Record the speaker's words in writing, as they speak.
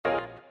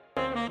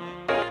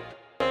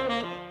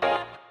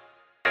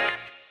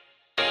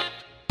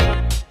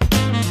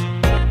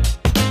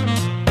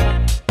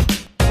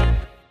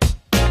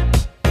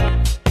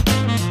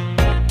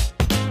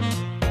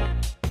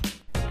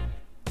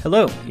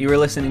Hello, you are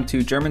listening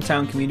to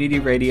Germantown Community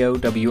Radio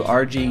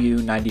WRGU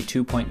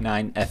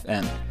 92.9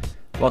 FM.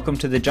 Welcome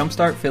to the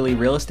Jumpstart Philly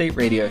Real Estate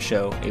Radio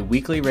Show, a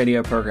weekly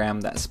radio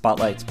program that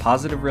spotlights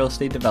positive real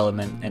estate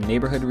development and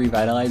neighborhood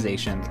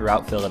revitalization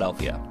throughout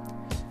Philadelphia.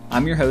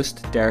 I'm your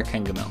host, Derek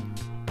Hengemil.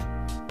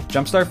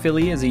 Jumpstart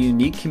Philly is a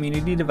unique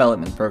community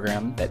development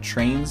program that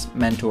trains,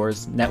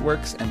 mentors,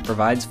 networks, and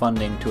provides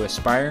funding to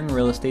aspiring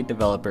real estate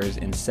developers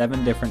in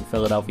 7 different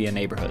Philadelphia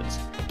neighborhoods,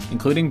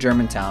 including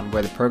Germantown,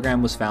 where the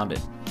program was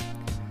founded.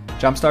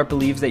 Jumpstart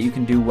believes that you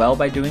can do well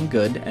by doing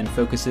good and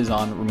focuses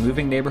on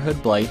removing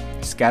neighborhood blight,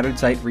 scattered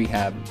site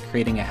rehab,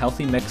 creating a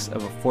healthy mix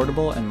of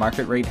affordable and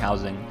market rate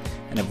housing,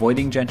 and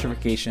avoiding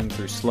gentrification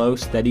through slow,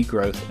 steady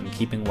growth and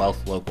keeping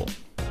wealth local.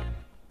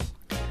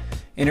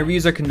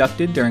 Interviews are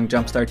conducted during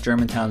Jumpstart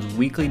Germantown's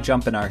weekly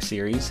Jumpinar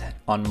series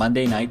on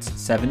Monday nights at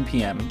 7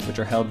 p.m., which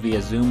are held via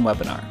Zoom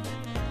webinar.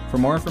 For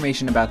more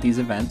information about these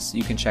events,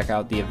 you can check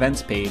out the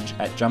events page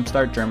at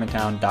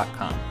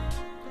jumpstartgermantown.com.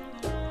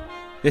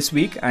 This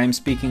week, I am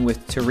speaking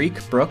with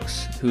Tariq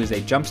Brooks, who is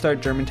a Jumpstart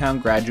Germantown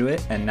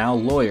graduate and now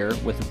lawyer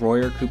with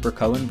Royer Cooper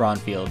Cohen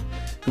Braunfield,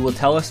 who will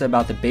tell us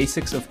about the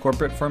basics of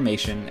corporate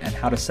formation and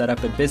how to set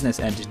up a business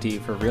entity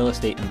for real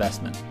estate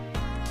investment.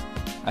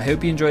 I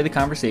hope you enjoy the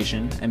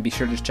conversation, and be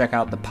sure to check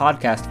out the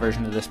podcast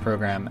version of this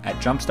program at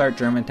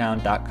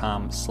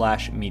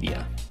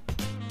jumpstartgermantown.com/media.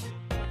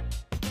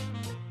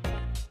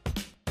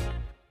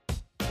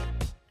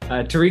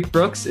 Tariq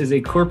Brooks is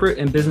a corporate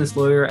and business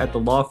lawyer at the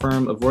law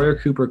firm of Royer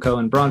Cooper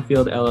Cohen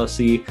Braunfield,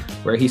 LLC,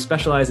 where he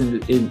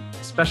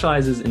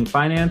specializes in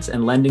finance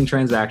and lending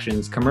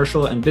transactions,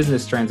 commercial and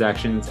business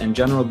transactions, and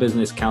general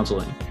business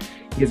counseling.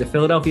 He is a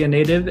Philadelphia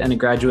native and a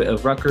graduate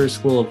of Rutgers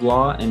School of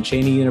Law and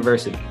Cheyney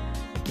University.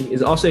 He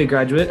is also a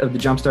graduate of the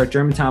Jumpstart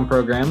Germantown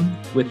program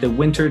with the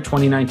winter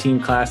 2019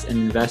 class and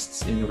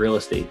invests in real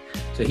estate.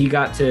 So he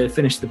got to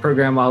finish the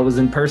program while it was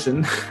in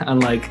person,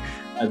 unlike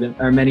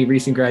our many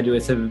recent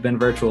graduates have been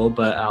virtual,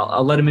 but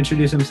I'll let him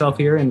introduce himself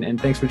here,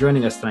 and thanks for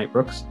joining us tonight,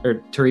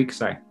 Tariq,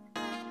 sorry.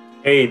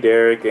 Hey,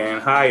 Derek,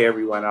 and hi,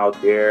 everyone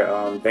out there.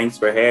 Thanks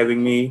for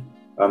having me.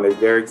 As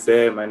Derek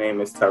said, my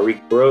name is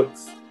Tariq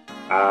Brooks.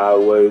 I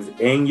was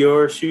in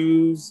your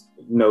shoes,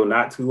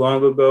 not too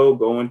long ago,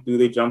 going through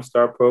the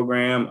Jumpstart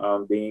program,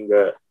 being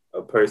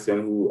a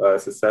person who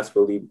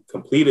successfully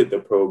completed the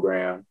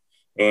program.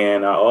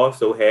 And I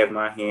also have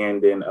my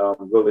hand in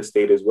real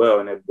estate as well,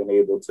 and have been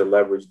able to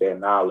leverage that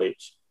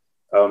knowledge.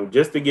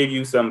 Just to give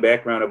you some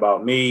background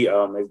about me,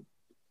 as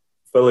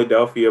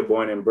Philadelphia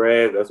born and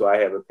bred, that's why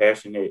I have a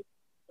passion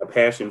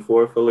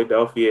for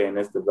Philadelphia and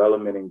its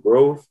development and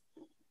growth.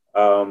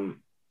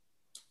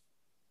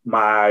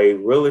 My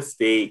real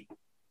estate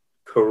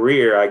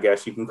career, I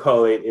guess you can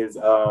call it, is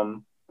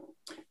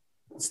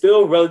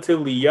still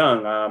relatively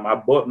young. I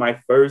bought my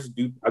first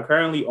I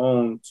currently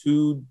own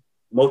 2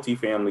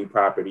 multifamily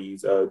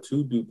properties, 2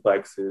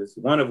 duplexes,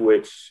 one of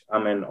which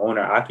I'm an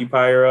owner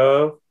occupier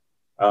of.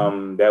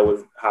 That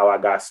was how I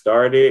got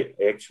started.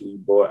 I actually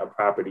bought a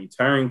property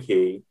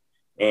turnkey.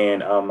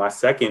 And my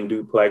second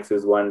duplex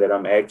is one that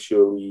I'm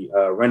actually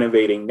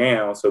renovating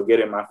now. So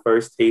getting my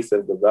first taste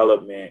of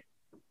development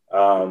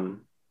in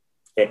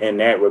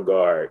that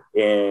regard.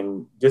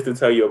 And just to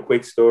tell you a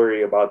quick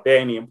story about that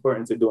and the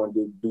importance of doing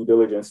due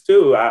diligence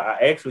too,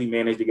 I actually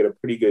managed to get a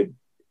pretty good,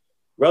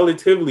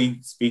 relatively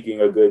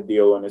speaking, a good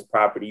deal on this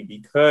property,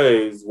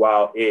 because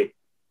while it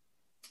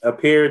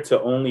appeared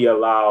to only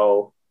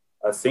allow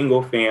a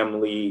single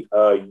family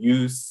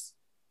use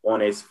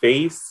on its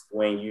face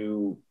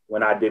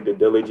when I did the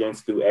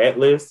diligence through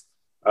Atlas,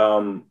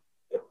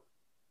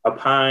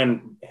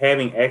 upon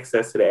having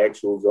access to the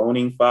actual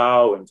zoning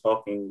file and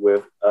talking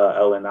with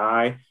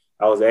L&I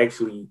was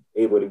actually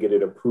able to get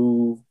it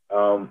approved.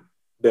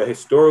 The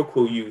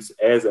historical use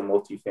as a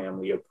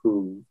multifamily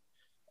approved.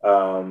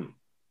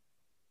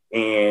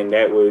 And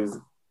that was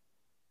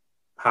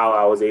how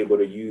I was able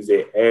to use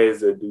it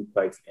as a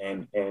duplex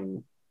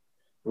and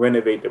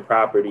renovate the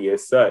property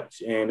as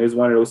such. And it's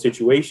one of those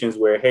situations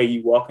where, hey,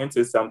 you walk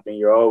into something,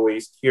 you're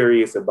always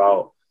curious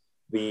about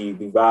the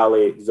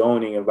valid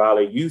zoning and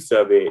valid use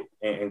of it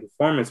and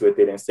performance with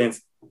it. And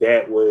since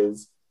that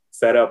was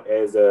set up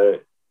as a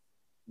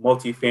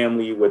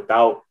multifamily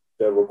without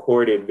the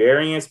recorded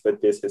variance, but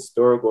this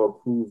historical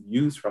approved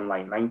use from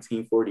like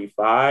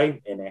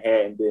 1945, and it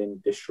hadn't been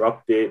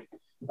disrupted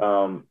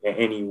in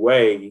any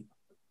way,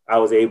 I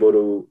was able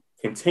to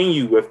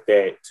continue with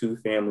that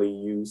 2-family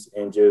use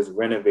and just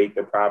renovate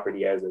the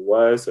property as it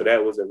was. So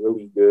that was a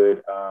really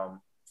good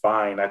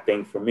find, I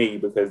think, for me,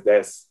 because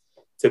that's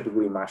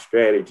typically my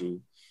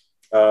strategy.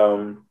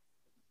 I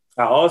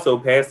also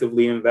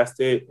passively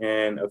invested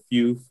in a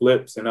few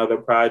flips and other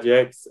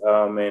projects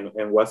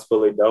in West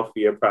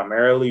Philadelphia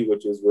primarily,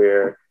 which is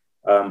where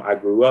I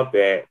grew up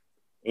at.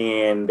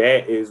 And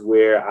that is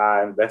where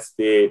I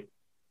invested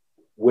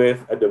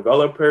with a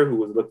developer who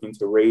was looking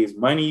to raise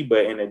money,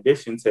 but in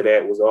addition to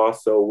that was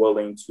also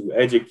willing to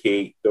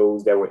educate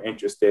those that were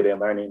interested in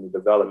learning the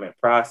development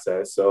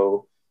process.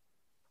 So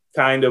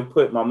kind of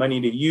put my money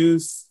to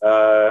use,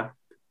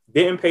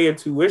 didn't pay a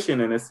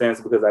tuition in a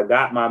sense because I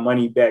got my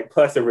money back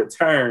plus a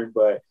return,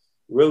 but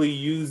really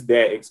used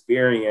that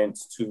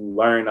experience to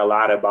learn a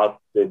lot about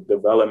the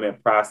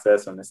development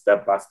process on a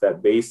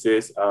step-by-step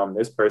basis.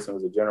 This person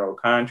was a general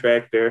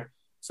contractor,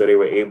 so they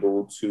were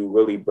able to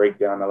really break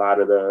down a lot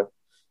of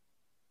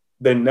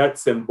the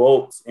nuts and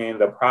bolts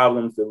and the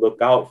problems to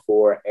look out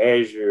for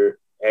as you're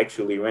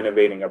actually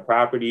renovating a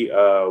property,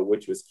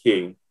 which was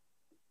key.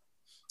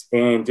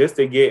 And just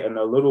to get in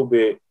a little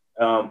bit,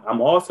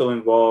 I'm also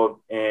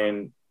involved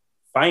in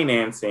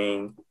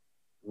financing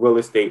real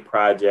estate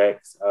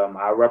projects.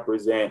 I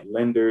represent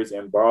lenders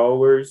and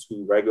borrowers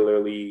who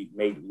regularly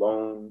make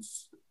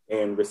loans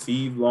and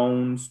receive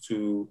loans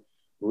to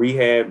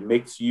rehab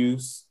mixed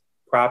use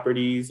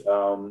properties,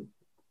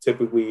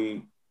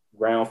 typically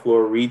ground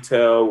floor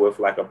retail with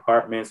like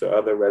apartments or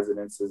other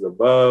residences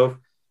above.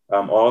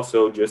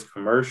 Also just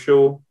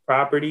commercial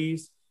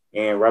properties,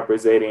 and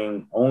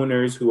representing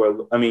owners who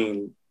are,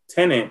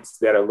 tenants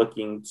that are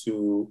looking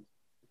to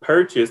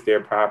purchase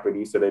their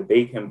property so that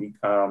they can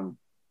become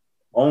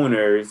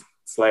owners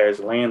 /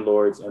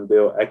 landlords and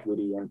build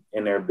equity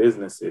in their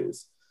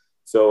businesses.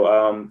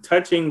 So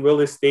touching real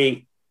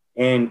estate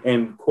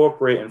and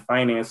corporate and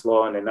finance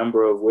law in a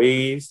number of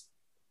ways,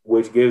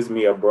 which gives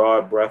me a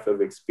broad breadth of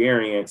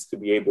experience to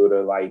be able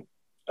to like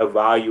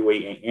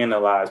evaluate and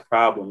analyze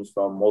problems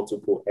from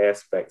multiple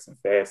aspects and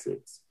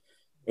facets.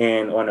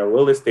 And on the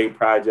real estate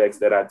projects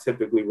that I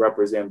typically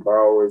represent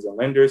borrowers and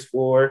lenders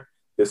for,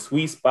 the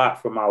sweet spot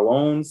for my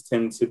loans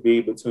tend to be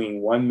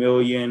between $1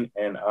 million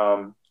and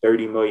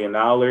 $30 million.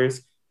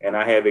 And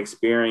I have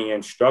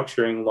experience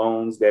structuring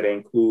loans that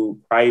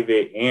include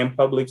private and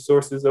public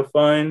sources of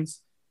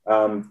funds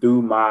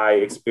through my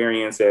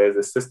experience as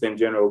Assistant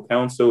General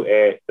Counsel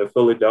at the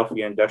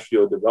Philadelphia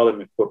Industrial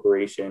Development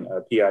Corporation,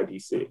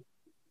 PIDC.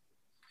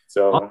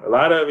 So a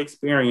lot of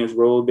experience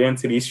rolled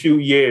into these few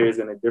years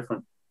in a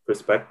different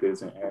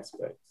perspectives and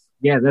aspects.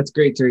 Yeah, that's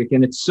great, Tariq.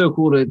 And it's so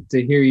cool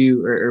to hear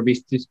you or be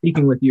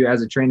speaking with you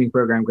as a training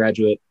program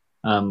graduate.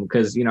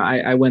 Because,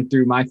 I went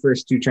through my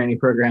first 2 training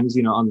programs,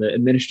 on the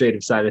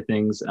administrative side of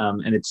things.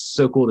 And it's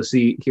so cool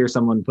to hear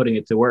someone putting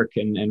it to work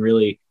and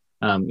really,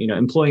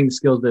 employing the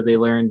skills that they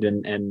learned.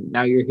 And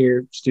now you're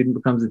here, student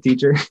becomes a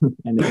teacher.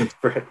 And it's,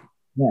 right.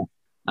 Yeah.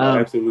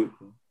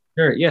 Absolutely.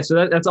 Sure. Yeah.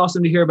 So that's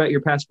awesome to hear about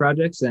your past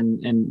projects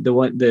and the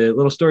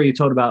little story you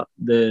told about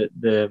the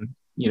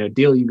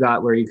deal you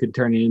got where you could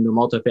turn it into a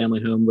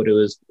multifamily home, but it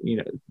was,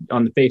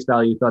 on the face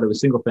value, you thought it was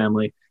single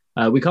family.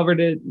 We covered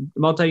it,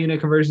 multi-unit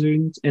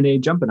conversions in a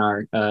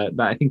Jumpinar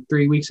about, I think,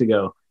 3 weeks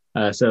ago.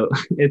 So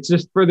it's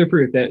just further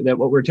proof that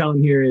what we're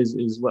telling here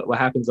is what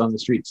happens on the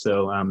street.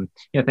 So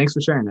thanks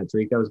for sharing that,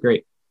 Tariq. That was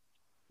great.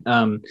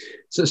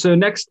 So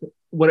next,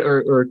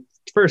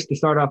 first to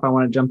start off, I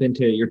want to jump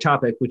into your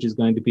topic, which is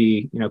going to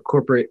be,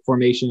 corporate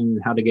formation,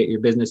 how to get your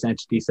business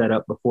entity set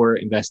up before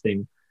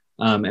investing.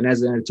 And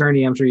as an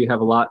attorney, I'm sure you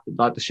have a lot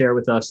to share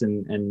with us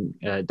and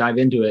dive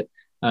into it.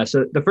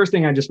 So the first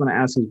thing I just want to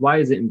ask is, why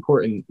is it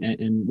important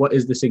and what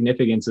is the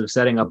significance of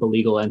setting up a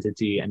legal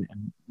entity and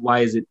why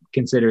is it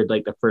considered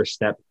like the first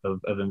step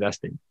of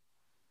investing?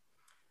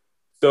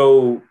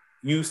 So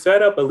you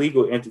set up a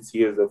legal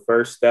entity as the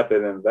first step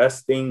of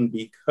investing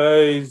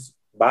because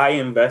by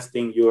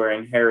investing, you're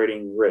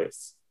inheriting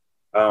risk.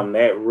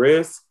 That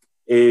risk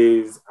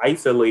is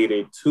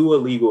isolated to a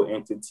legal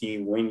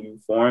entity when you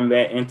form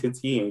that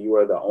entity and you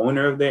are the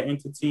owner of that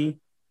entity,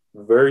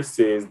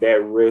 versus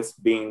that risk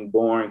being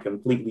borne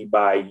completely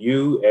by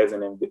you as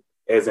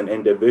an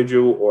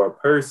individual or a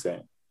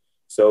person.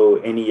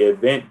 So in the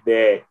event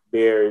that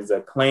there's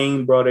a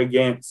claim brought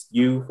against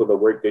you for the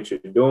work that you're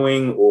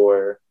doing,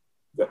 or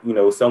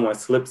someone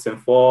slips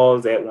and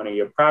falls at one of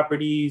your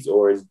properties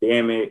or is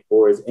damaged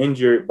or is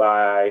injured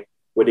by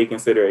what they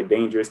consider a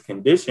dangerous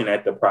condition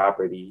at the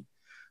property,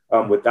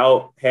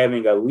 without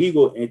having a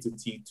legal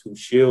entity to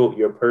shield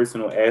your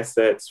personal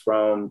assets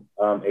from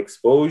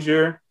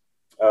exposure,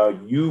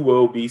 you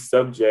will be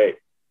subject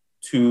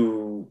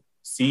to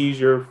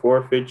seizure,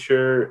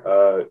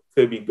 forfeiture,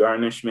 could be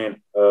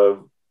garnishment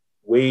of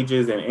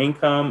wages and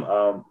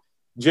income,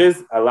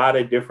 just a lot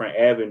of different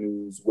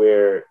avenues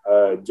where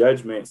a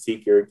judgment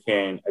seeker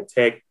can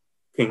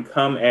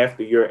come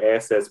after your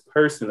assets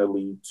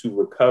personally to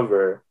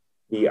recover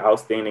the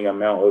outstanding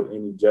amount of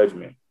any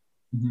judgment.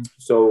 Mm-hmm.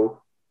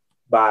 So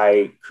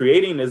by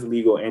creating this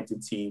legal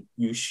entity,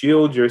 you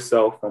shield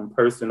yourself from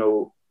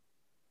personal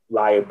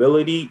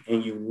liability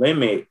and you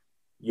limit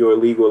your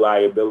legal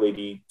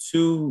liability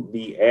to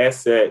the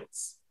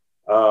assets,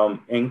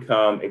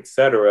 income, et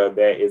cetera,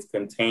 that is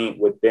contained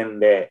within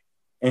that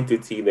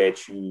entity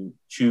that you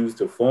choose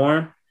to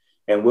form.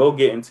 And we'll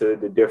get into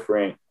the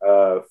different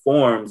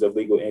forms of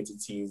legal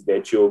entities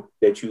that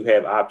you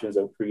have options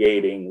of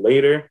creating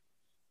later.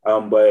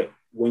 But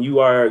when you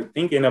are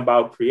thinking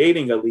about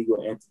creating a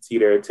legal entity,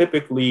 there are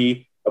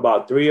typically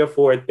about 3 or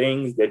 4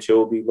 things that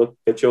you'll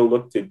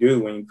look to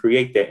do when you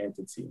create that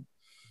entity.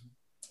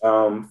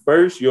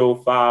 First, you'll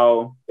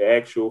file the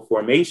actual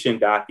formation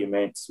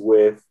documents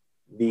with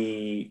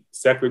the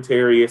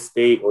Secretary of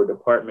State or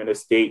Department of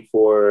State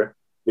for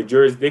the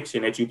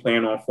jurisdiction that you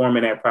plan on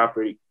forming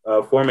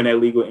forming that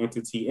legal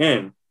entity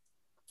in,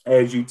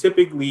 as you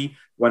typically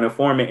want to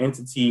form an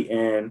entity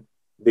in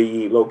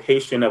the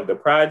location of the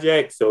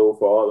project. So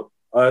for all of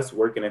us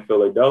working in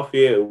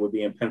Philadelphia, it would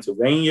be in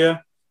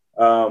Pennsylvania.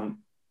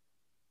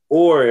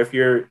 Or if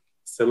you're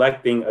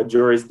selecting a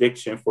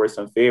jurisdiction for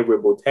some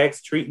favorable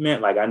tax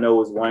treatment, like I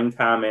know is one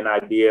common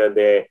idea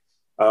that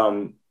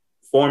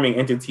forming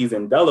entities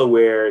in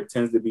Delaware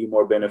tends to be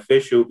more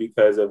beneficial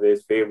because of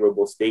its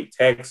favorable state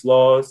tax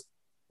laws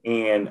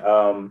and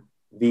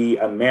the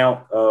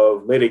amount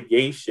of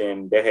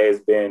litigation that has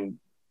been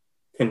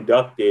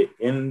conducted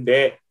in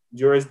that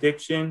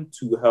jurisdiction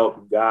to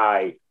help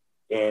guide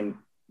and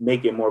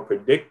make it more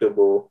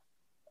predictable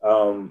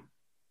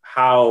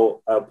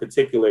how a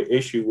particular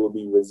issue will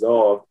be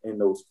resolved in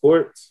those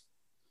courts.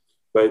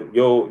 But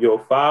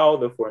you'll file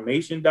the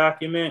formation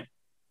document.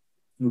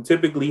 You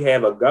typically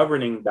have a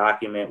governing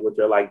document, which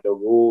are like the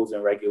rules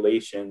and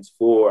regulations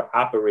for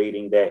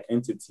operating that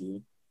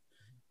entity.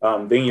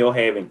 Then you'll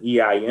have an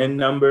EIN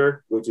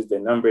number, which is the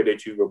number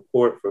that you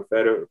report for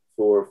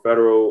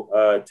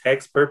federal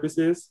tax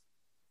purposes,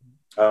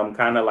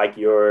 kind of like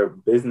your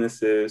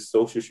business's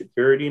social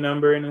security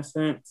number in a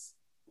sense.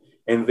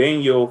 And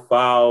then you'll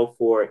file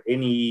for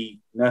any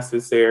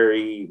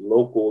necessary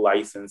local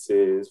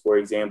licenses, for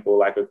example,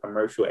 like a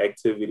commercial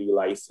activity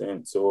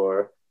license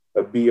or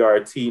a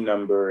BRT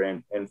number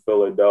in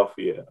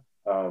Philadelphia.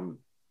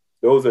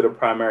 Those are the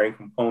primary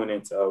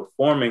components of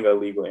forming a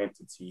legal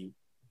entity.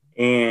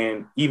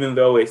 And even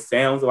though it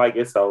sounds like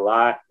it's a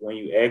lot, when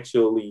you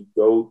actually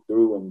go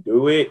through and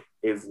do it,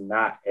 it's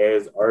not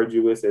as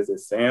arduous as it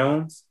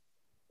sounds.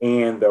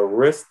 And the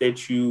risk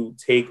that you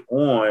take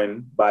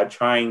on by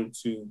trying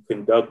to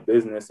conduct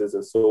business as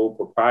a sole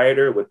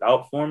proprietor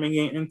without forming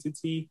an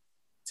entity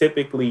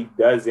typically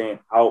doesn't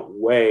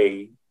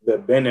outweigh the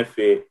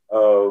benefit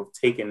of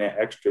taking the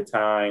extra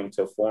time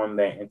to form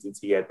that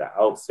entity at the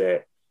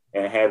outset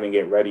and having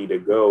it ready to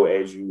go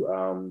as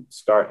you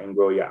start and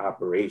grow your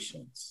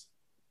operations.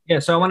 Yeah,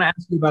 so I want to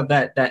ask you about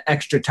that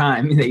extra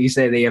time that you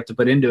say that you have to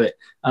put into it.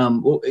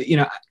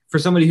 For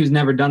somebody who's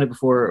never done it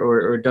before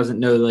or doesn't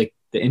know like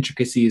the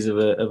intricacies of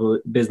a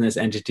business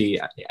entity,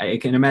 I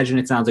can imagine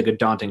it sounds like a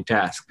daunting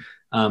task.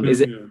 Is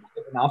it an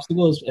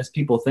obstacle as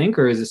people think,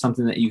 or is it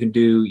something that you can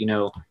do,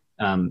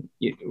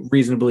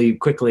 reasonably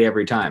quickly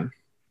every time?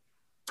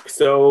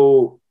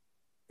 So,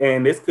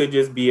 and this could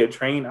just be a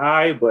trained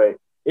eye, but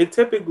it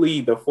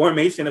typically, the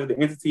formation of the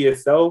entity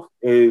itself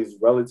is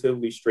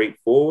relatively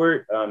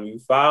straightforward.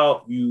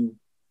 You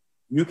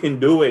can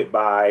do it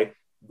by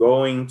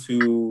going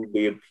to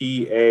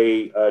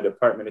the PA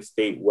Department of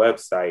State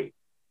website,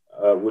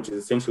 which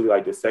is essentially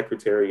like the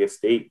Secretary of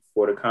State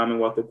for the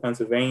Commonwealth of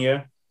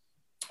Pennsylvania.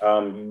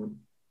 You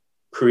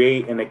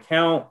create an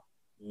account,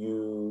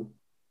 you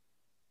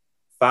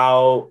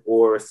file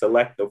or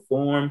select a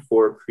form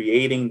for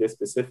creating the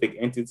specific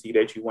entity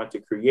that you want to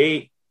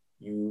create.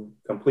 You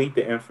complete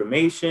the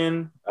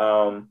information.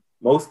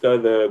 Most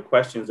of the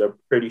questions are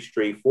pretty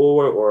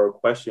straightforward or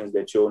questions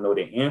that you'll know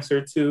the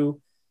answer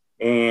to.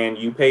 And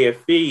you pay a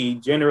fee.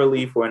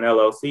 Generally for an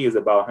LLC is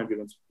about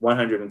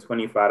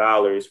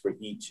 $125 for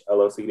each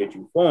LLC that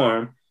you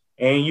form.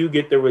 And you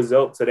get the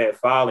results of that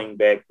filing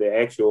back, the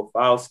actual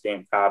file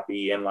stamp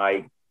copy, in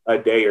like a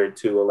day or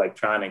two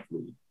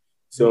electronically.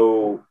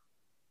 So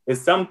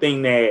it's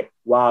something that,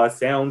 while it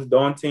sounds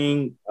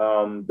daunting,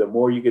 the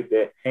more you get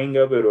the hang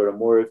of it or the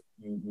more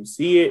you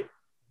see it,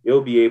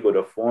 you'll be able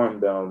to form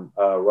them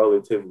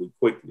relatively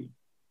quickly.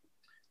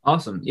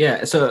 Awesome.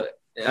 Yeah. So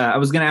I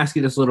was going to ask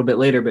you this a little bit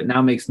later, but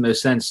now makes the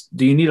most sense.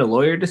 Do you need a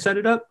lawyer to set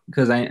it up?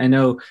 Because I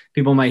know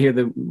people might hear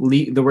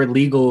the word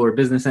legal or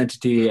business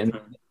entity and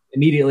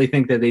immediately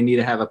think that they need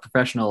to have a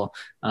professional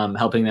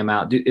helping them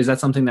out. Is that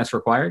something that's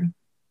required?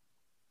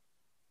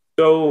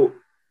 So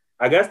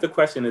I guess the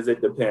question is,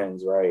 it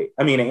depends, right?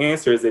 I mean, the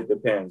answer is it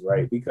depends,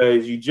 right?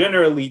 Because you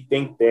generally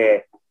think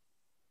that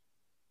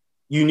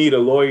you need a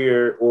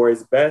lawyer, or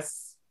it's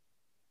best,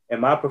 in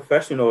my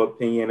professional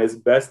opinion, it's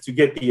best to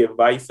get the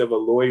advice of a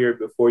lawyer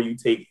before you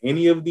take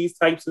any of these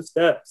types of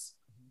steps,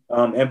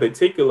 in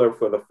particular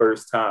for the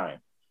first time.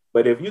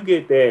 But if you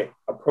get that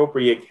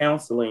appropriate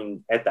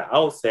counseling at the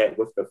outset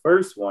with the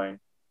first one,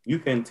 you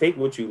can take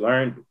what you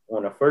learned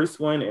on the first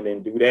one and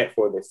then do that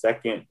for the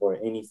second or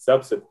any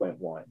subsequent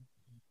one.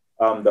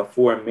 The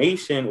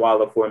formation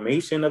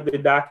of the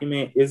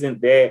document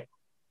isn't that,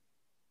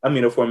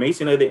 the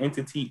formation of the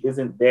entity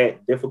isn't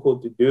that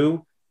difficult to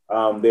do.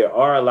 There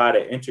are a lot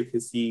of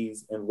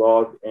intricacies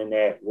involved in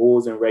that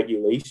rules and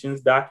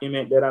regulations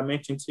document that I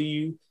mentioned to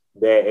you,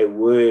 that it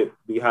would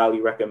be highly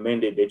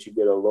recommended that you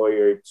get a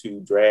lawyer to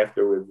draft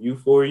a review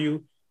for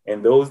you.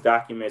 And those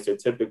documents are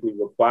typically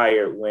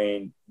required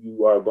when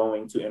you are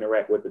going to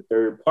interact with a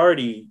third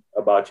party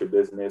about your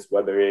business,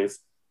 whether it's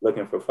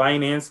looking for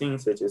financing,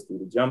 such as through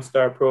the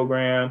Jumpstart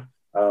program,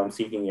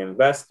 seeking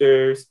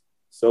investors,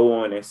 so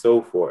on and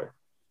so forth.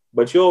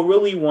 But you'll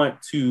really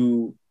want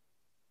to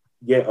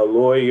get a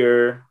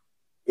lawyer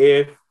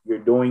if you're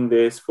doing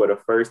this for the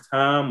first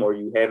time or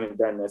you haven't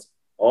done this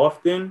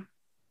often.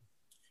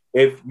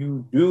 if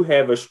you do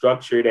have a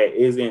structure that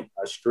isn't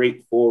a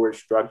straightforward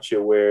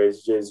structure where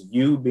it's just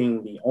you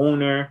being the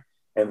owner,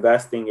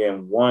 investing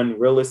in one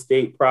real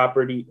estate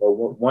property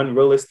or one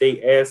real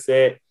estate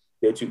asset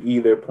that you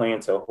either plan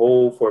to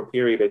hold for a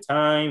period of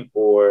time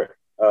or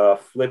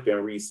flip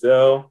and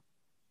resell,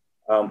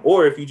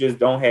 or if you just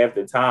don't have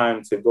the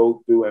time to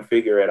go through and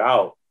figure it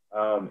out,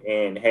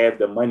 and have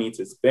the money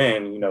to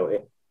spend,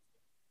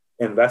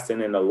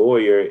 investing in a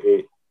lawyer,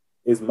 it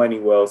is money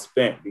well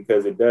spent,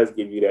 because it does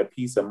give you that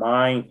peace of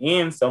mind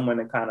and someone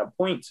to kind of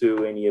point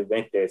to in the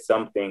event that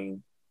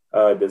something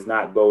does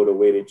not go the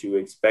way that you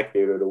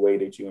expected or the way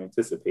that you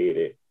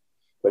anticipated.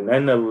 But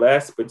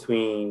nonetheless,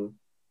 between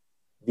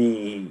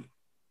the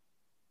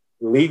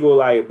legal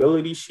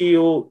liability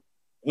shield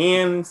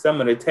and some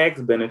of the tax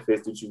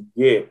benefits that you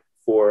get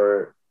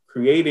for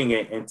creating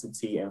an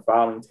entity and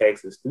filing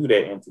taxes through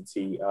that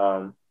entity,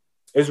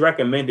 it's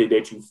recommended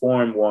that you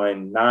form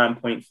one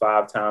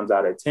 9.5 times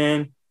out of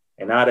 10.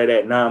 And out of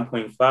that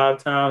 9.5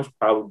 times,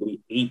 probably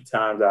 8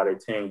 times out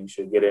of 10, you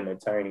should get an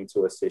attorney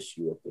to assist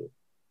you with it.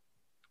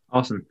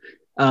 Awesome.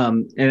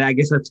 And I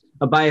guess that's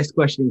a biased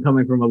question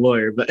coming from a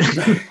lawyer, but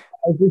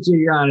I appreciate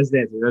your honest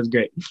answer. That's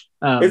great.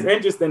 It's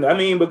interesting. I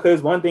mean,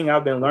 because one thing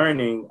I've been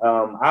learning,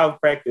 I've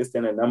practiced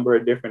in a number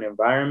of different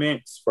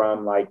environments,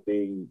 from like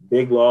the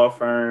big law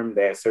firm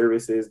that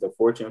services the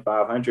Fortune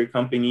 500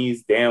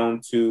 companies down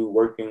to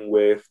working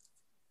with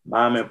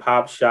mom and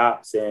pop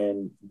shops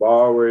and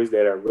borrowers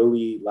that are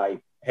really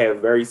like have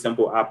very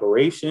simple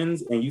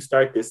operations. And you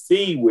start to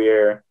see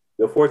where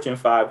the Fortune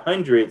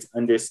 500s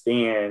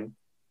understand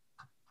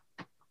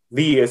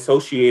the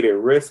associated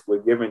risk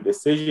with given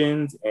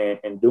decisions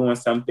and doing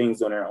some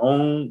things on their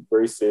own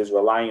versus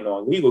relying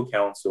on legal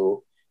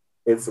counsel.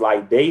 It's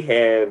like they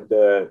have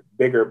the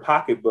bigger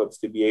pocketbooks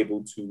to be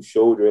able to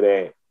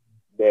shoulder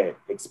that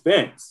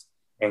expense.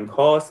 And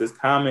cost is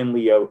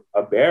commonly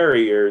a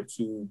barrier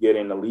to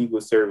getting the legal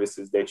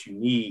services that you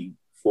need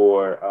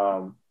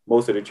for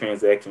most of the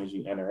transactions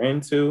you enter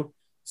into.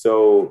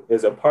 So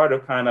as a part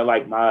of kind of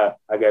like my,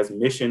 I guess,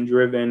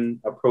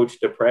 mission-driven approach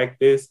to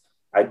practice,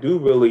 I do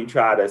really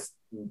try to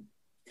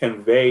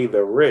convey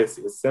the risk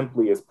as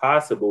simply as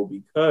possible,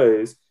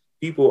 because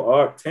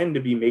people tend to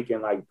be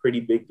making like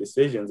pretty big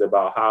decisions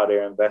about how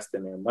they're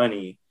investing their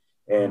money,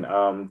 and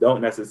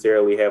don't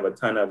necessarily have a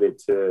ton of it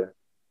to,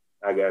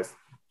 I guess,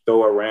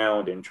 throw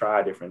around and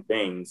try different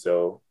things.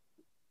 So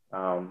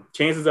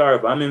chances are,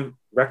 if I'm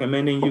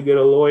recommending you get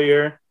a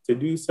lawyer to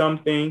do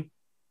something,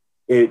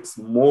 it's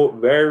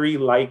very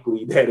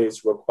likely that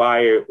it's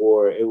required,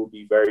 or it will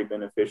be very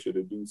beneficial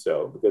to do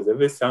so. Because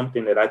if it's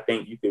something that I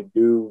think you could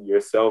do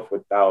yourself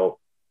without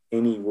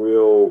any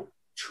real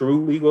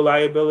true legal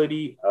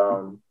liability,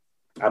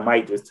 I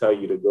might just tell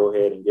you to go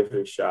ahead and give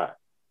it a shot.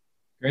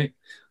 Great.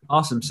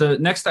 Awesome. So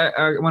next, I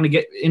want to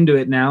get into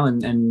it now.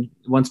 And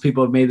once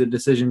people have made the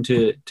decision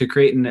to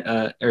create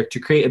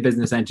a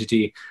business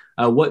entity,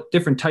 what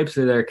different types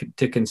are there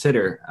to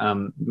consider?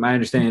 My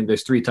understanding,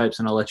 there's 3 types,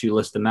 and I'll let you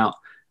list them out.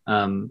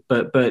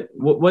 But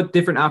what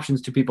different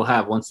options do people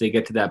have once they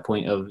get to that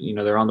point of,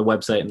 they're on the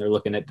website and they're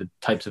looking at the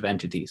types of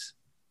entities?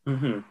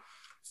 Mm-hmm.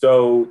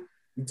 So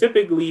you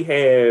typically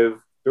have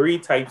 3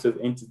 types of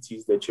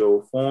entities that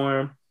you'll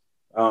form.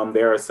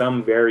 There are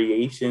some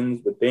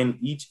variations within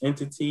each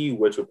entity,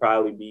 which will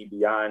probably be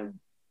beyond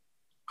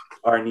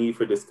our need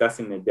for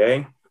discussing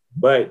today,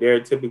 but there are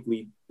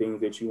typically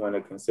things that you want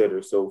to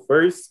consider. So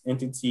first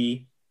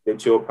entity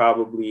that you'll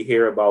probably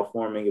hear about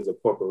forming is a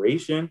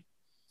corporation.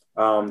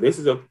 This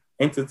is an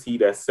entity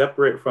that's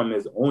separate from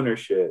its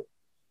ownership,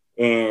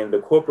 and the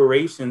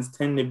corporations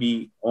tend to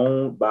be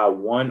owned by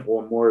one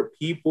or more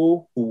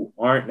people who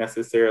aren't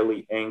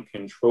necessarily in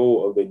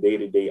control of the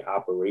day-to-day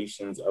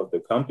operations of the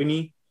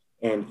company.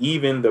 And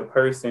even the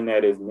person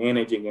that is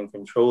managing and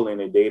controlling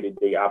the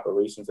day-to-day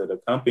operations of the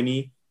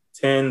company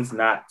tends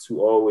not to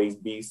always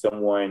be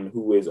someone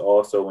who is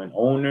also an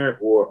owner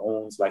or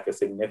owns like a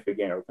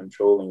significant or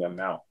controlling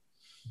amount.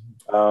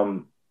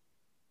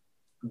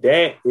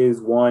 That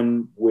is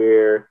one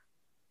where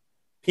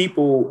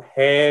people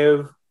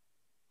have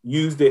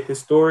used it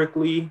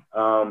historically.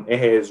 It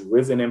has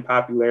risen in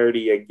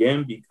popularity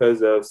again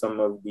because of some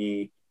of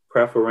the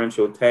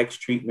preferential tax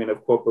treatment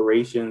of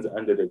corporations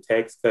under the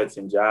Tax Cuts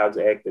and Jobs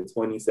Act of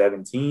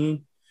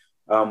 2017.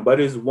 But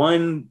is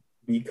one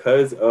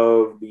because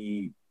of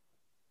the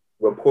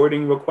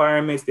reporting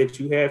requirements that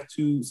you have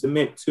to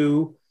submit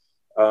to,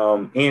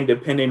 and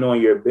depending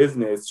on your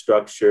business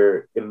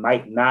structure, it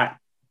might not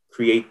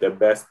create the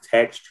best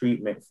tax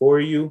treatment for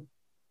you,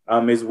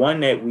 is one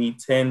that we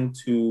tend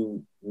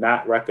to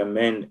not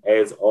recommend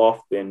as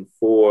often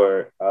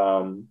for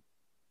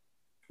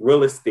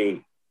real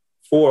estate,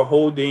 for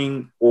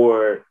holding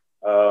or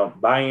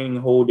buying,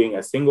 holding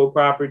a single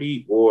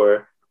property,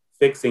 or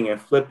fixing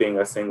and flipping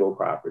a single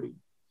property.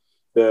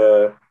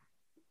 The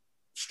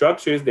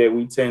structures that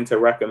we tend to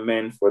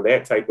recommend for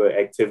that type of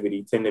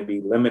activity tend to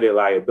be limited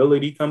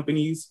liability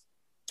companies,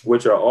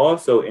 which are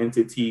also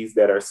entities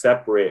that are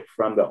separate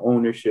from the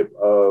ownership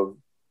of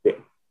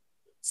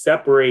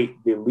separate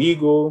the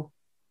legal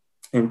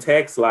and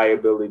tax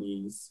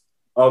liabilities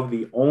of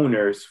the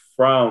owners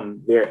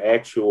from their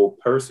actual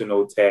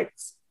personal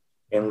tax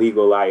and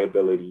legal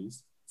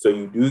liabilities. So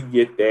you do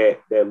get that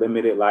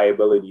limited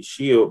liability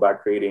shield by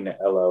creating an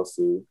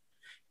LLC.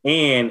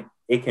 And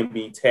it can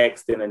be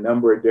taxed in a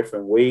number of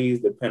different ways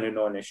depending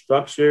on the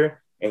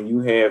structure. And you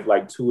have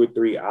like 2 or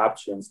 3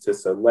 options to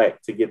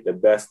select to get the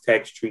best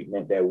tax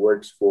treatment that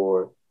works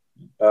for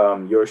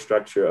your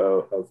structure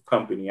of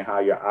company and how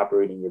you're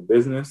operating your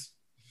business.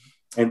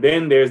 And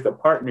then there's the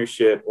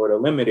partnership or the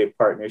limited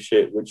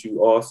partnership, which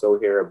you also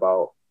hear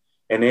about.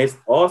 And it's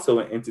also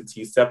an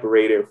entity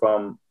separated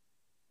from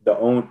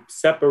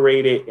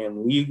separated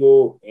in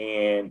legal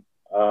and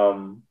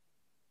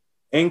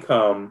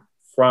income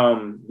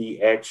from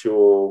the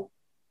actual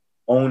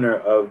owner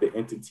of the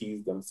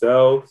entities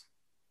themselves.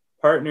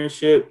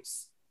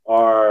 Partnerships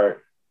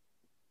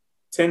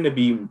tend to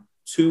be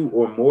 2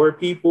 or more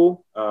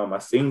people.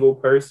 A single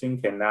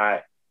person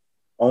cannot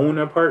own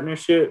a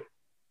partnership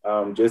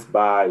just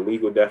by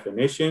legal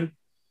definition.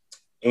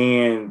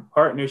 And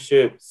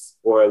partnerships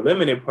or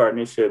limited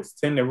partnerships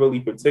tend to really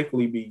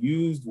particularly be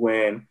used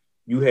when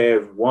you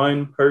have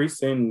one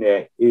person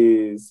that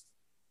is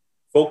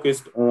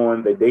focused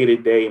on the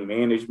day-to-day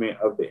management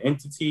of the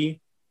entity.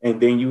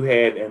 And then you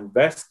have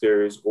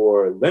investors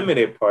or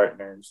limited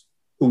partners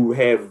who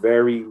have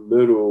very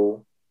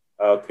little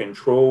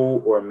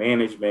control or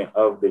management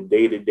of the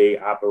day-to-day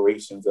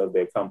operations of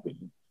their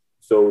company.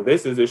 So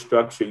this is a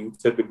structure you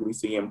typically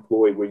see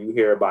employed where you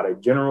hear about a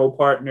general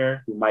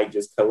partner who might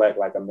just collect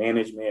like a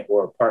management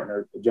or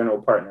a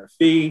general partner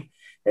fee.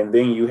 And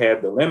then you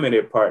have the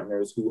limited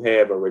partners who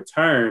have a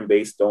return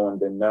based on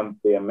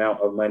the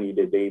amount of money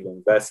that they've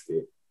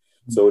invested.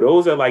 So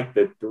those are like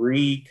the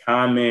 3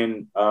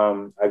 common,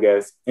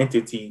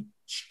 entity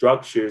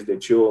structures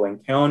that you'll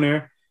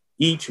encounter,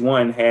 each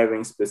one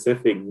having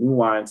specific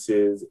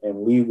nuances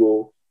and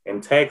legal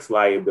and tax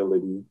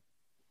liability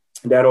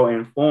that'll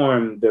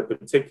inform the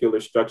particular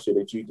structure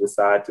that you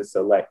decide to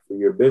select for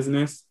your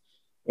business.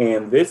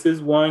 And this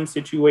is one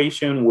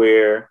situation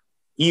where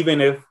even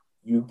if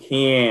you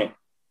can't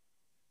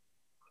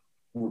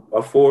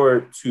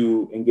afford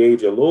to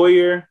engage a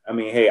lawyer, I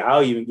mean, hey,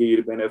 I'll even give you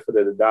the benefit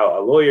of the doubt. A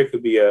lawyer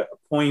could be a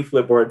coin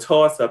flip or a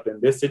toss up in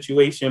this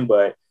situation,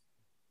 but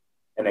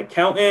an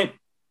accountant,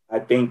 I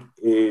think,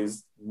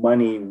 is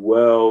money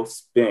well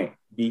spent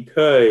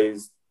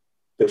because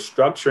the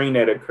structuring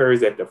that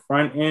occurs at the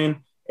front end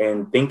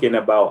and thinking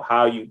about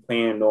how you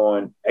plan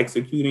on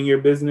executing your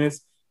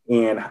business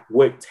and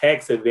what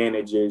tax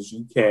advantages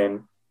you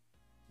can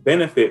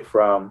benefit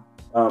from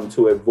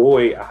to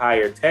avoid a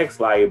higher tax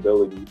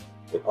liability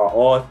are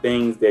all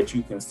things that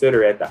you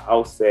consider at the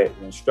outset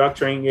when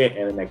structuring it,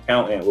 and an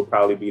accountant will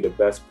probably be the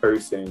best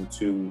person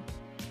to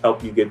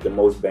help you get the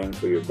most bang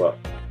for your buck.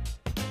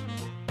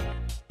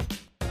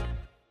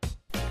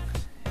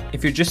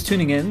 If you're just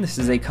tuning in, this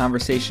is a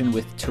conversation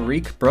with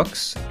Tariq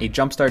Brooks, a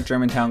Jumpstart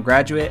Germantown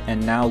graduate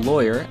and now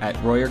lawyer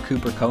at Royer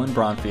Cooper Cohen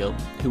Braunfield,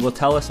 who will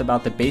tell us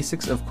about the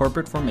basics of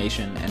corporate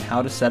formation and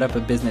how to set up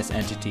a business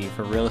entity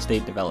for real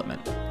estate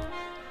development.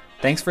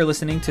 Thanks for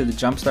listening to the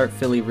Jumpstart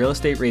Philly Real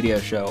Estate Radio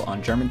Show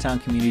on Germantown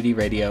Community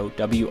Radio,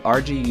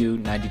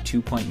 WRGU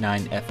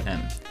 92.9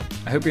 FM.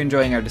 I hope you're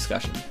enjoying our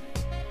discussion.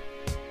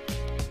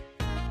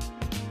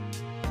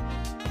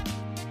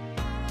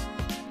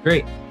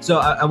 Great. So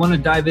I want to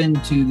dive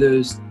into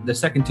the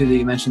second 2 that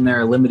you mentioned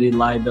there, a limited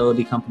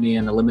liability company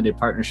and a limited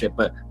partnership.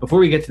 But before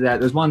we get to that,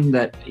 there's one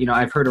that,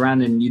 I've heard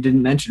around and you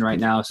didn't mention right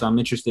now. So I'm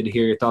interested to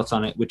hear your thoughts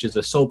on it, which is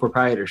a sole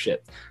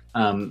proprietorship.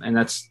 And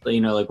that's,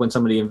 like when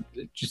somebody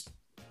just,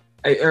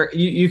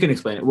 you can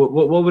explain it.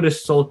 What would a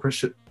sole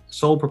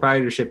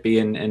proprietorship be?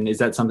 And is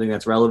that something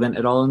that's relevant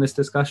at all in this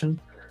discussion?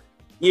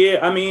 Yeah,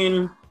 I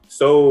mean,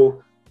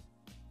 so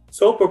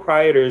sole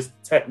proprietors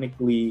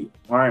technically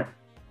aren't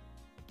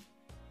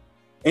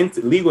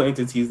legal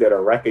entities that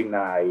are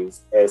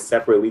recognized as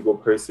separate legal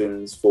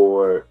persons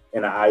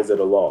in the eyes of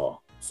the law.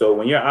 So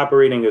when you're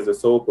operating as a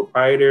sole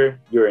proprietor,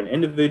 you're an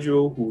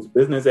individual whose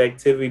business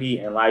activity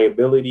and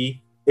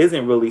liability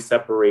isn't really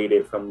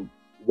separated from,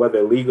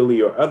 whether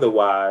legally or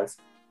otherwise,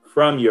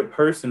 from your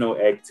personal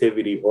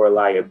activity or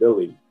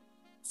liability.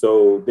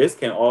 So this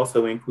can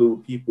also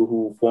include people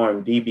who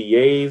form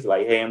DBAs,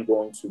 like, hey, I'm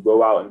going to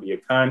go out and be a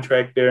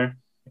contractor,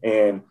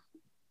 and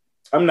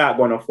I'm not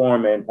going to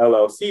form an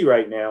LLC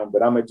right now,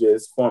 but I'm going to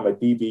just form a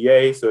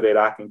DBA so that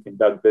I can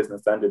conduct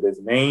business under this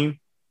name.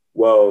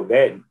 Well,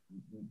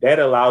 that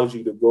allows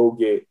you to go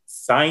get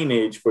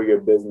signage for your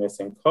business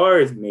and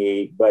cars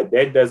made, but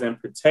that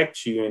doesn't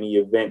protect you in the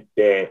event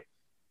that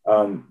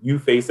you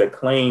face a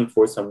claim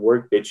for some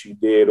work that you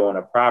did on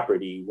a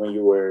property when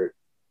you were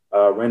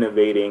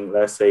renovating,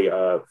 let's say,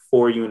 a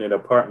 4-unit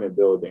apartment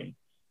building.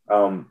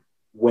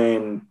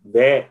 When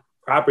that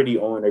property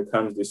owner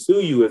comes to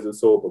sue you as a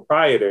sole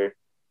proprietor,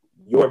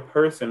 your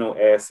personal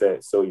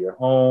assets, so your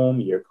home,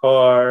 your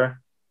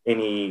car,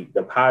 any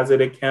deposit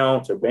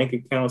accounts or bank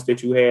accounts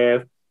that you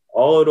have,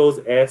 all of those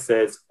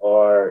assets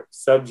are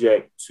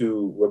subject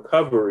to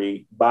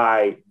recovery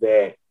by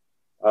that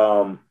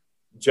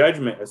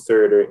judgment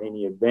assertor in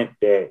the event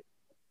that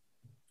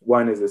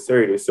one is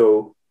asserted.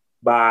 So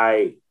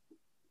by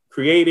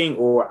creating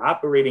or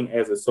operating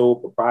as a sole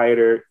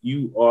proprietor,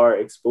 you are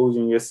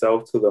exposing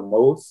yourself to the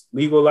most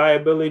legal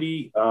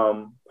liability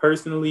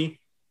personally,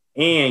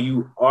 and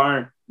you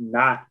aren't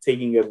not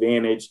taking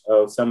advantage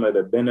of some of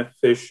the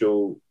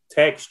beneficial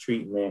tax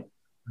treatment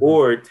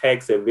or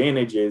tax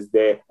advantages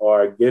that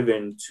are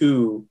given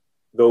to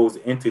those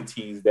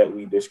entities that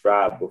we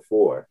described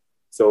before.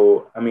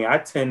 So, I mean, I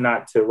tend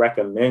not to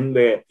recommend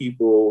that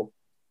people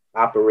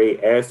operate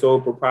as sole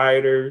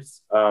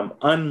proprietors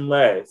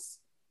unless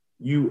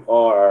you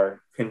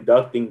are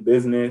conducting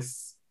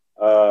business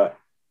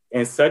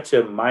in such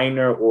a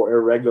minor or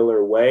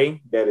irregular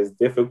way that is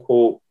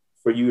difficult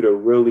for you to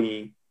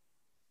really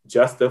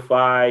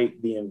justify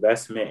the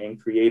investment in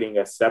creating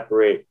a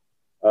separate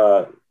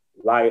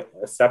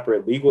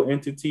legal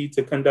entity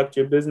to conduct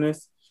your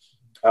business,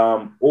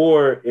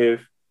 or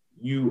if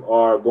you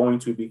are going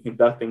to be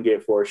conducting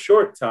it for a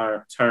short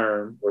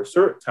term or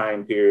short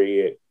time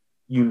period,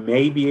 you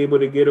may be able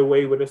to get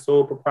away with a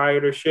sole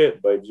proprietorship,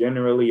 but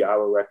generally I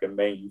would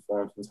recommend you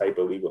form some type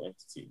of legal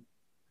entity.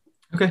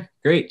 Okay,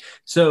 great.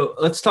 So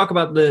let's talk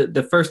about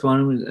the first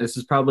one. This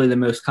is probably the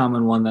most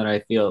common one that I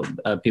feel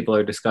people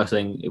are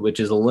discussing, which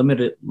is a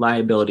limited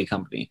liability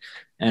company.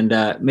 And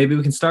maybe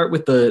we can start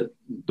with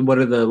what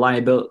are the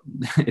liability,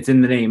 it's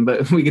in the name,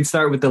 but we can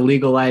start with the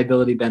legal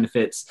liability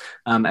benefits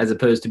as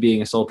opposed to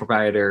being a sole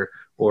proprietor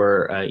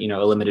or a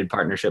limited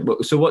partnership.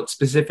 So what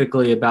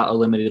specifically about a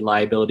limited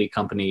liability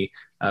company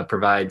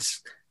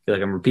provides, I feel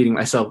like I'm repeating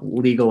myself,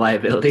 legal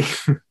liability?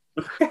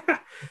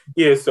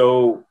 Yeah,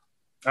 so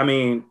I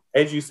mean,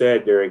 as you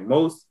said, Derek,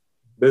 most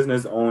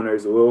business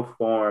owners will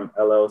form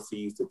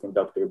LLCs to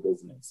conduct their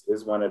business.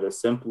 It's one of the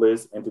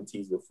simplest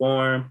entities to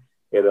form.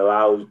 It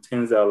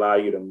tends to allow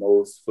you the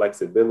most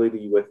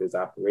flexibility with its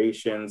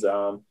operations.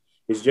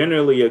 It's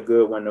generally a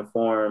good one to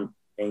form,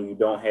 and you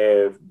don't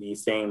have the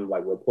same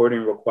like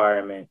reporting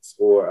requirements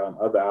or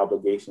other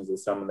obligations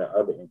as some of the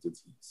other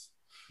entities.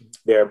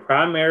 They're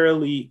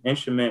primarily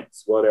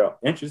instruments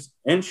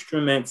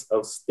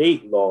of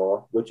state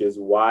law, which is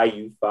why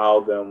you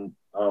file them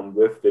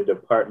with the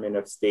Department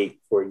of State,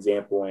 for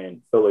example,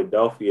 in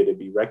Philadelphia to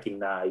be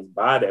recognized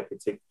by that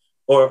particular,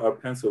 or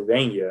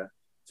Pennsylvania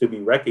to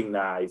be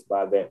recognized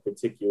by that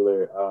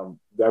particular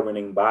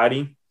governing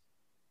body.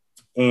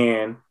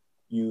 And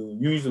you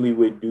usually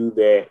would do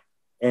that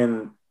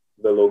in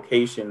the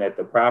location that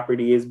the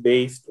property is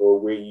based or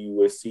where you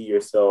would see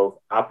yourself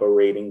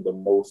operating the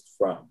most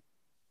from.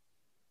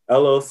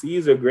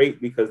 LLCs are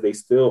great because they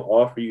still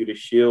offer you the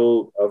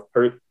shield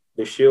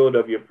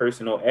of your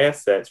personal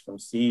assets from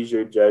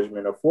seizure,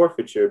 judgment, or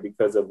forfeiture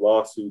because of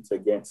lawsuits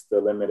against the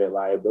limited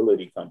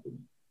liability company.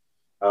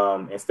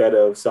 Instead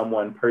of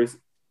someone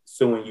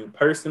suing you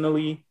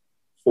personally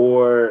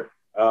for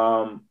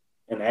an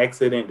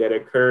accident that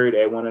occurred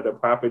at one of the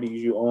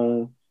properties you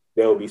own,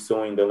 they'll be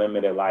suing the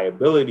limited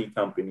liability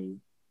company,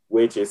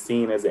 which is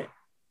seen as a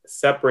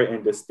separate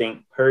and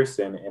distinct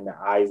person in the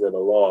eyes of the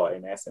law,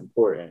 and that's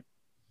important.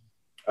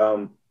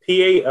 PA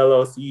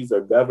LLCs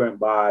are governed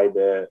by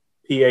the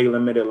PA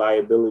Limited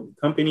Liability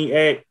Company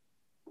Act,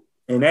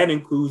 and that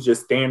includes your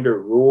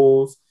standard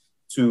rules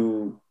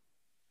to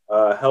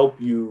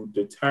help you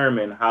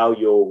determine how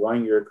you'll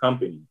run your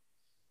company.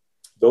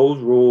 Those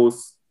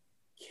rules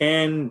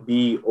can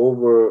be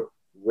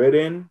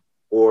overridden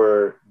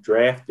or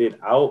drafted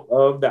out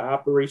of the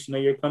operation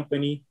of your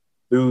company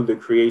through the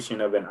creation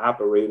of an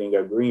operating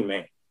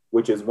agreement,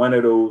 which is one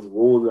of those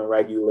rules and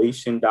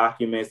regulation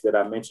documents that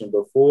I mentioned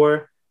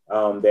before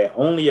that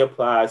only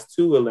applies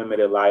to a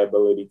limited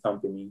liability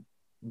company,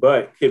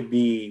 but could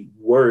be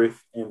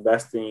worth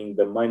investing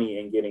the money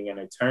and getting an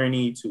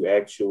attorney to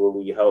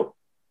actually help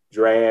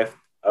draft,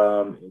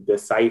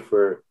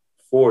 decipher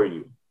for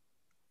you.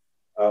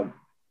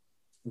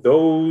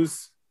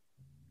 Those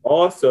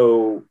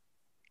also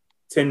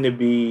tend to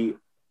be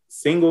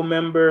single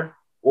member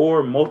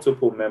or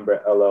multiple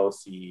member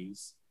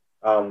LLCs,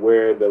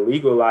 where the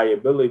legal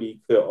liability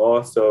could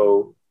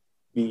also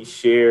be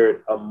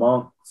shared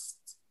amongst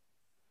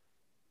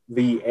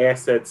the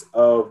assets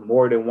of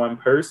more than one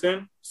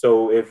person.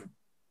 So if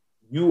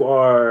you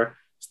are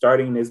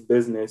starting this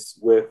business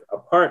with a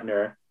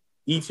partner,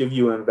 each of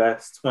you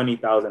invests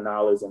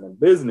 $20,000 in a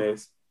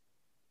business,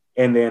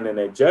 and then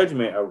a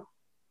judgment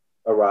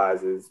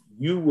arises,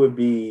 you would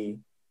be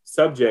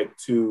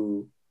subject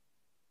to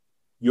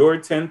your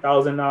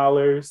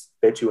 $10,000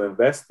 that you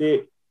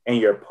invested, and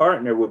your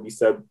partner would be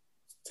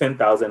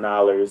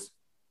 $10,000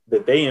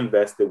 that they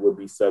invested would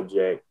be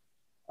subject.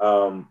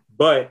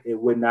 But it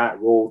would not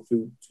roll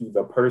through to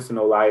the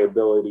personal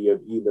liability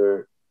of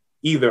either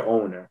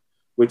owner,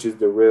 which is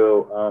the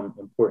real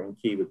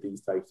important key with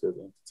these types of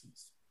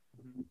entities.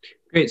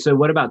 Great. So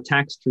what about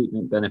tax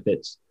treatment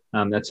benefits?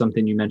 That's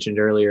something you mentioned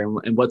earlier.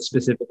 And what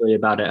specifically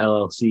about an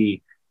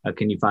LLC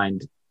can you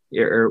find,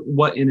 or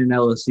what in an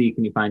LLC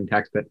can you find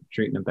tax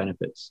treatment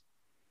benefits?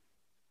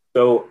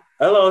 So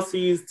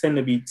LLCs tend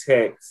to be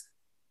taxed,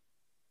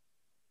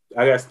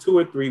 I guess, 2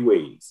 or 3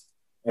 ways: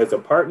 as a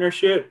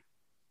partnership,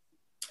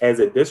 as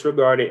a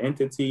disregarded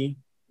entity,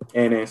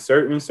 and in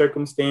certain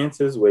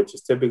circumstances, which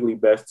is typically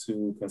best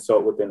to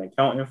consult with an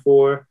accountant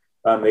for,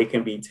 they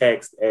can be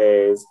taxed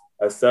as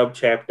a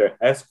subchapter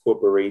S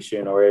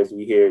corporation, or as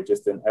we hear,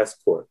 just an S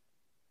corp.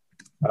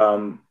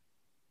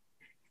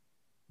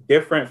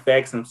 Different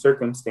facts and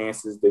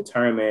circumstances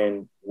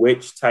determine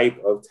which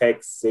type of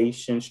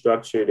taxation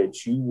structure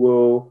that you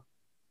will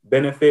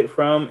benefit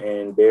from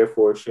and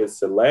therefore should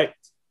select.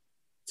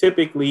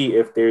 Typically,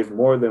 if there's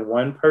more than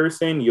one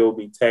person, you'll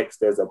be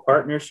taxed as a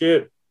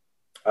partnership.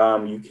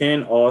 You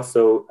can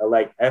also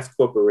elect S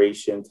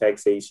corporation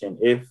taxation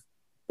if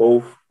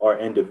both are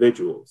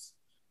individuals.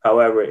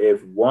 However,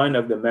 if one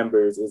of the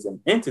members is an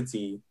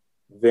entity,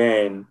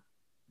 then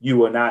you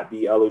will not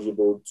be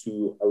eligible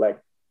to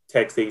elect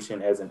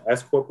taxation as an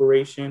S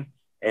corporation.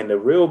 And the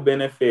real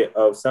benefit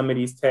of some of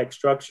these tax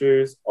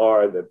structures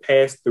are the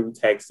pass-through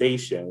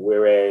taxation,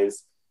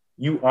 whereas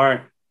you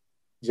aren't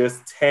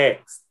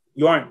taxed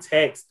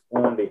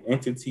on the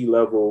entity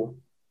level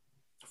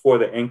for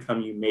the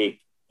income you make,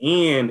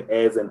 and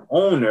as an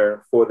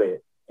owner for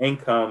the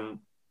income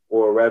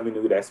or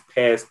revenue that's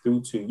passed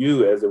through to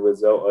you as a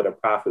result of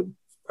the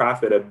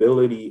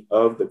profitability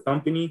of the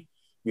company.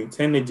 You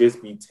tend to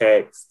just be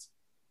taxed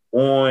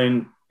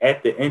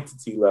at the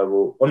entity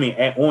level,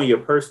 on your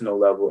personal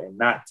level, and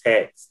not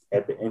taxed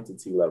at the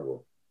entity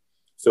level.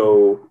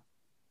 So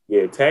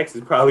yeah, tax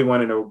is probably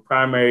one of the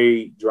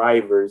primary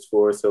drivers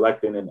for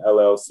selecting an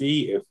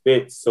LLC. It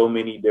fits so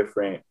many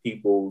different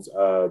people's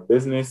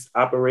business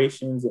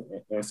operations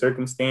and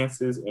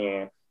circumstances,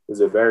 and is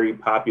a very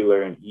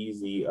popular and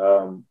easy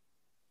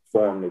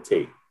form to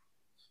take.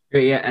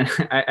 Great, yeah, and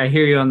I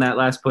hear you on that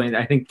last point.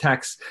 I think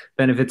tax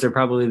benefits are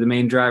probably the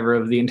main driver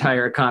of the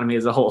entire economy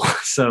as a whole.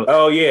 So,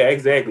 oh yeah,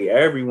 exactly.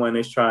 Everyone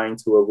is trying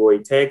to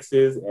avoid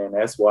taxes, and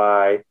that's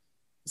why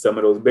some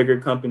of those bigger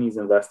companies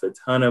invest a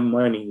ton of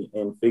money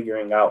in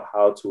figuring out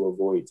how to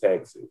avoid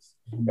taxes.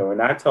 And we're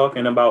not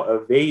talking about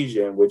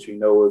evasion, which we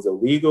know is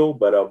illegal,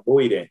 but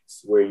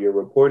avoidance, where you're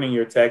reporting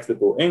your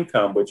taxable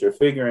income, but you're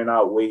figuring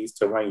out ways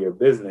to run your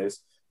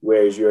business,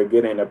 whereas you're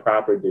getting the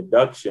proper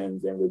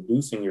deductions and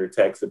reducing your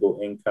taxable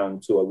income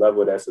to a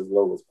level that's as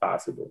low as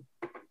possible.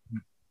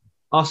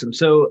 Awesome.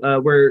 So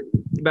we're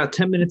about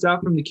 10 minutes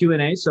out from the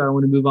Q&A, so I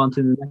want to move on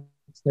to the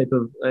next type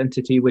of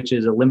entity, which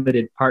is a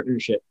limited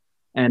partnership.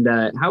 And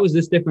how is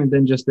this different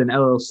than just an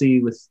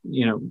LLC with,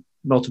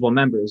 multiple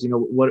members?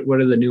 What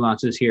are the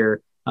nuances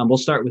here? We'll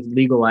start with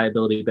legal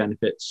liability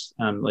benefits,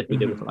 like we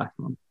did with the last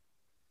one.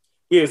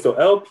 Yeah, so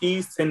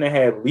LPs tend to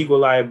have legal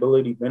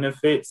liability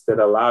benefits that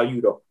allow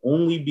you to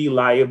only be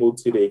liable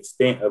to the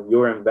extent of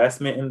your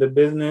investment in the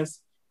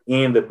business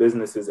and the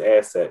business's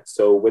assets.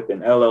 So with an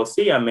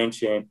LLC, I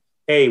mentioned,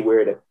 hey,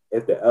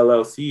 if the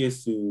LLC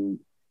is sued,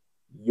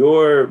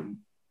 your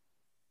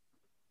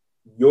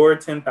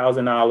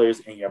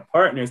 $10,000 and your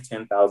partner's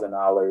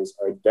 $10,000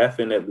 are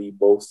definitely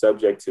both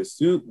subject to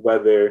suit,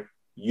 whether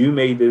you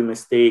made the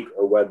mistake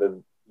or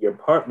whether your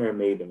partner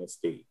made the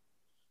mistake.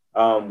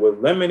 With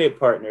limited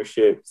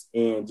partnerships,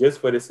 and just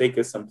for the sake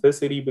of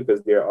simplicity,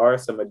 because there are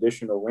some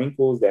additional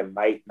wrinkles that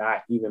might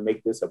not even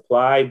make this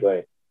apply,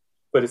 but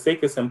for the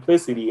sake of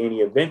simplicity, in the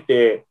event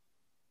that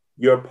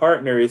your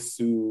partner is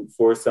sued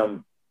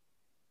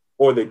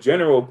or the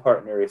general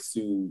partner is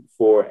sued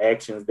for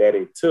actions that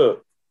it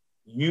took,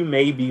 you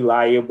may be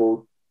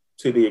liable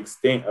to the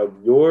extent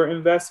of your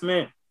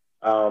investment.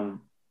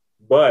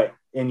 But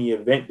in the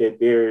event that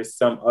there is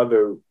some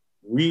other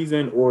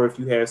reason, or if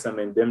you have some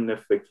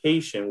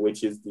indemnification,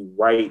 which is the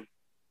right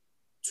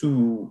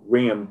to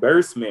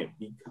reimbursement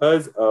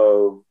because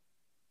of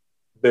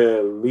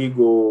the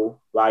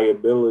legal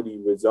liability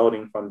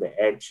resulting from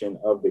the action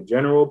of the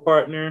general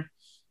partner,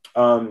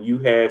 you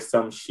have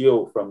some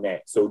shield from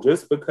that. So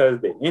just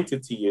because the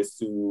entity is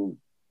sued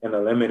in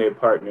a limited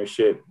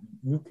partnership,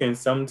 you can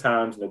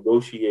sometimes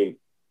negotiate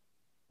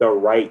the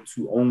right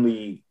to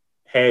only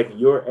have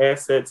your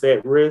assets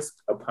at risk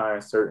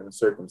upon certain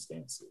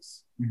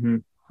circumstances. Mm-hmm.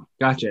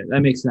 Gotcha.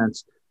 That makes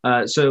sense.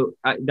 So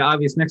the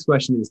obvious next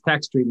question is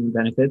tax treatment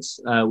benefits.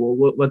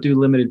 What do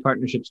limited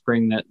partnerships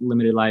bring that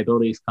limited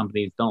liabilities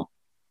companies don't?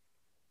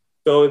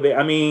 So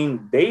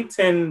they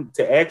tend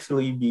to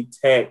actually be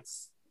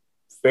taxed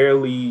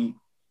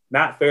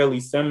not fairly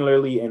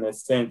similarly in a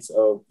sense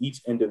of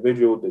each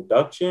individual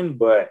deduction,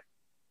 but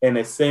in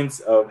a sense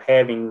of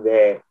having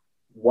that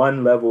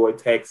one level of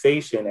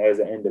taxation as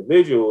an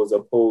individual, as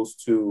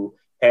opposed to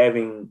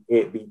having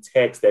it be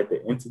taxed at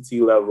the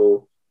entity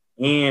level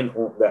and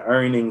the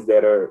earnings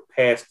that are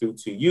passed through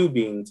to you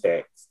being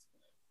taxed.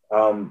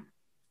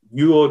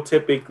 You will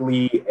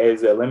typically,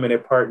 as a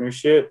limited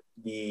partnership,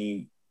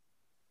 the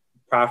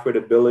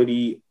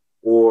profitability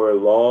or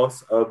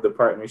loss of the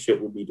partnership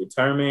will be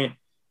determined.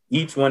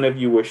 Each one of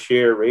you will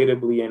share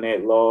ratably in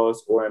that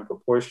loss or in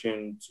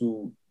proportion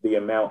to the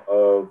amount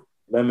of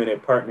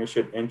limited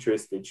partnership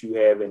interest that you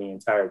have in the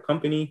entire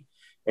company.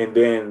 And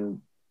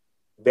then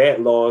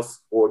that loss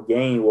or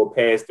gain will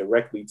pass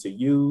directly to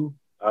you,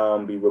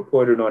 be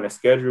reported on a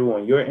schedule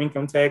on your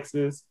income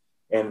taxes.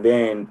 and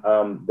then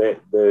that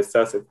the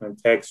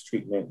subsequent tax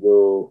treatment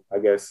will, I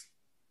guess,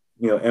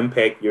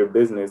 impact your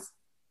business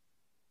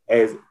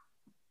as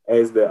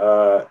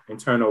the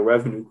Internal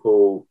Revenue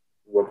Code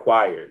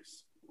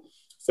requires.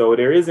 So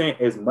there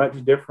isn't as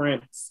much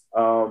difference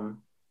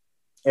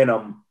in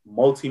a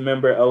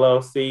multi-member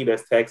LLC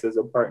that's taxed as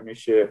a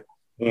partnership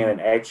and an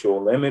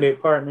actual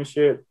limited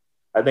partnership.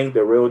 I think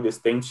the real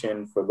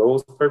distinction for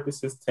those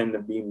purposes tend to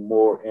be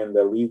more in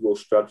the legal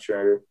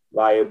structure,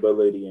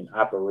 liability, and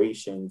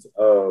operations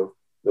of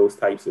those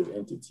types of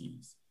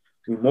entities.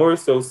 We more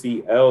so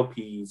see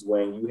LPs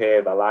when you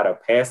have a lot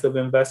of passive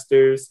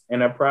investors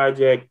in a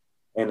project,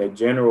 and the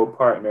general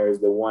partner is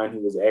the one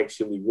who is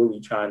actually really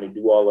trying to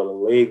do all of the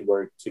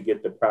legwork to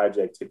get the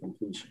project to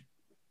completion.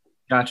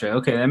 Gotcha.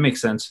 Okay, that makes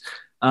sense.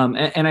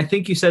 And I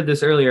think you said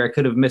this earlier. I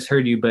could have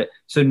misheard you, but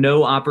so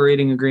no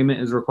operating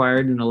agreement is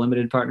required in a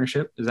limited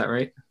partnership. Is that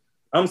right?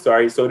 I'm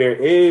sorry. So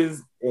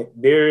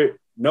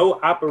no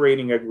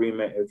operating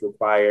agreement is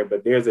required,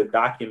 but there's a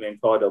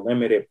document called a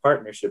limited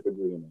partnership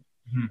agreement.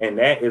 Mm-hmm. And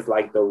that is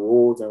like the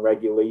rules and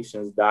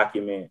regulations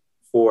document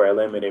for a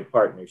limited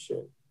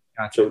partnership.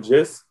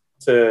 Gotcha.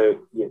 So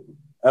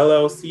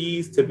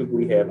LLCs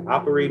typically have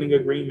operating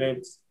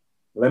agreements.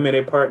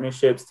 Limited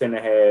partnerships tend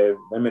to have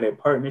limited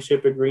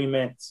partnership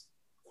agreements.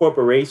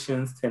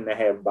 Corporations tend to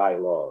have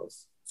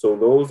bylaws. So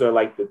those are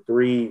like the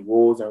three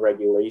rules and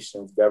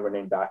regulations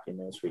governing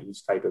documents for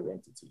each type of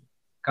entity.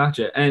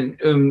 Gotcha.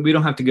 And we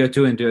don't have to go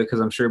too into it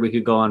because I'm sure we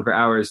could go on for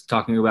hours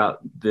talking about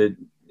the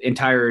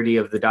entirety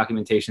of the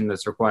documentation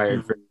that's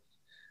required.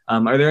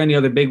 Mm-hmm. Are there any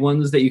other big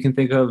ones that you can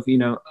think of,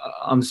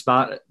 on the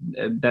spot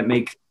that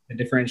make a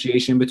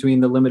differentiation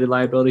between the limited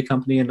liability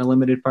company and a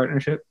limited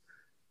partnership?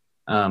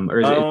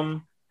 Or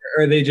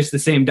are they just the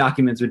same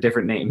documents with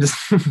different names?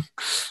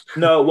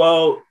 No,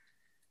 well,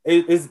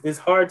 it's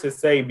hard to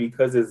say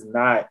because it's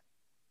not.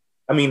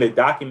 I mean, the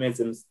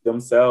documents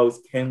themselves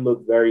can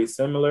look very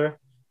similar,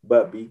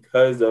 but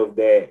because of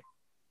that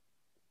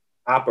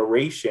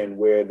operation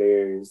where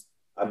there's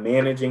a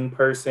managing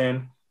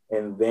person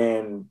and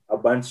then a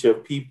bunch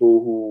of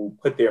people who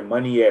put their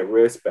money at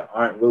risk but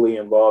aren't really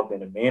involved in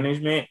the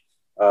management,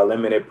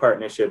 limited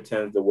partnership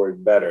tends to work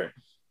better.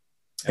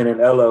 In an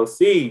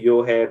LLC,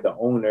 you'll have the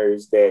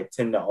owners that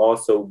tend to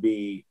also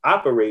be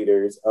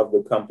operators of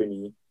the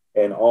company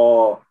and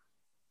all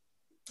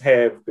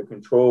have the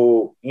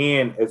control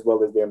and as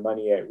well as their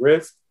money at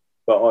risk.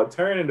 But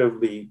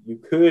alternatively, you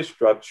could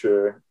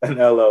structure an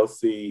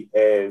LLC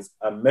as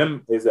a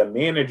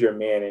manager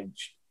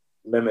managed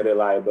limited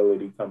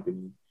liability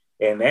company.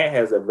 And that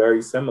has a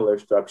very similar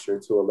structure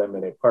to a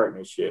limited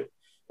partnership.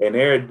 And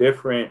there are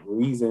different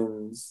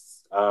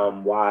reasons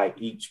why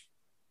each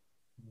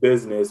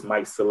business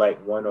might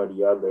select one or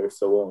the other,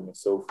 so on and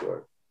so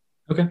forth.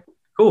 Okay,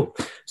 cool.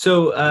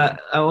 So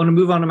I want to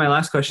move on to my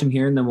last question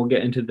here, and then we'll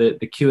get into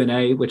the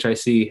Q&A, which I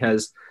see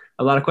has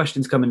a lot of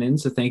questions coming in.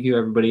 So thank you,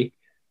 everybody.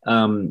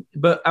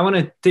 But I want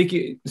to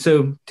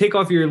take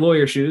off your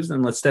lawyer shoes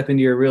and let's step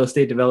into your real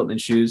estate development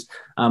shoes.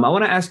 I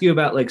want to ask you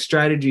about like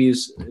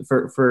strategies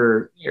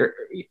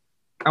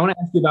I want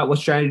to ask you about what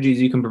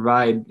strategies you can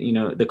provide,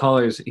 the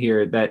callers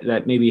here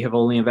that maybe have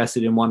only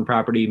invested in one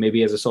property,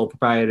 maybe as a sole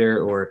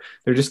proprietor, or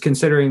they're just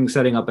considering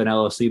setting up an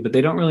LLC, but they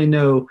don't really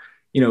know,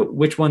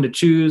 which one to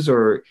choose,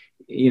 or,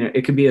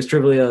 it could be as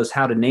trivial as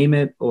how to name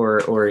it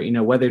or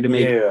whether to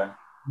make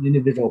an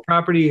individual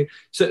property.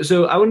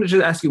 So I wanted to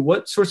just ask you,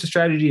 what sorts of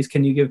strategies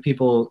can you give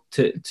people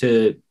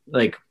to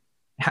like,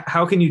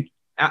 how can you,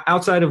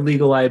 outside of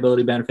legal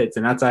liability benefits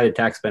and outside of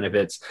tax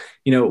benefits,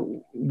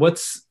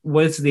 what's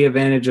the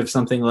advantage of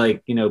something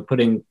like,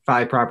 putting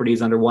 5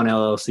 properties under one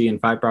LLC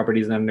and 5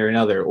 properties under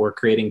another, or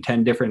creating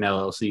 10 different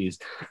LLCs?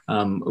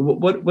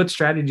 What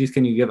strategies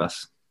can you give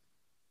us?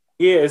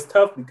 Yeah, it's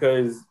tough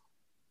because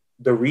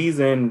the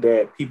reason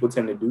that people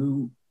tend to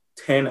do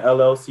 10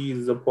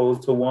 LLCs as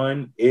opposed to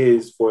one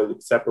is for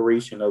the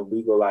separation of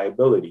legal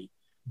liability.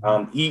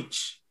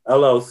 Each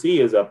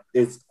LLC is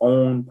its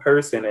own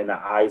person in the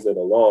eyes of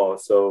the law.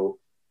 So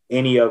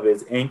any of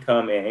its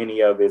income and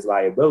any of its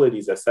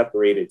liabilities are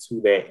separated to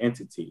that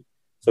entity.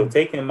 So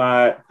putting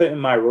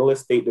my real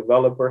estate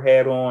developer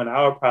hat on,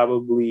 I'll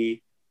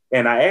probably,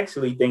 and I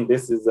actually think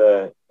this is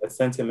a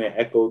sentiment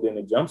echoed in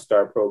the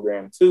Jumpstart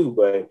program too,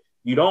 but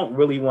you don't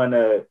really want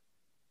to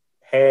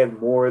have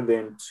more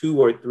than 2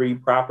 or 3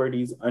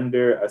 properties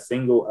under a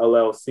single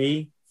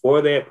LLC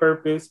for that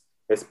purpose,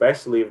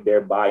 especially if they're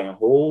buy and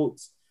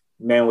holds.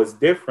 Now, it's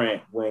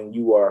different when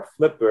you are a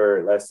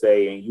flipper, let's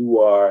say, and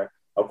you are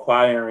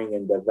acquiring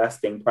and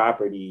divesting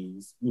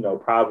properties,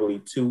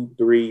 probably 2,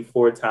 3,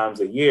 4 times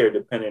a year,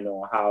 depending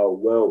on how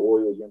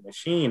well-oiled your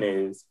machine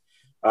is.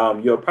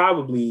 You'll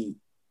probably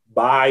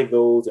buy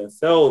those and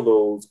sell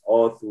those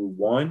all through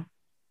one.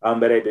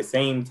 But at the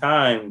same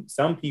time,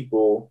 some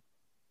people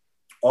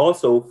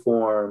also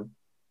form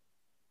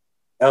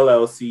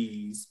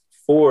LLCs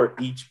for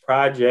each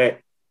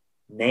project,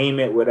 name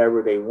it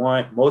whatever they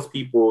want. Most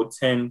people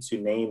tend to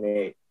name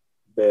it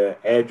the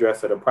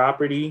address of the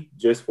property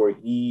just for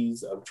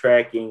ease of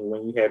tracking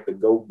when you have to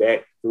go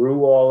back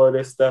through all of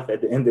this stuff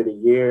at the end of the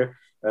year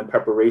in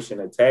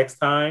preparation of tax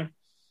time.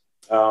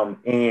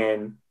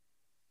 And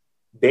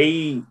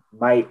they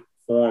might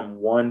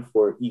form one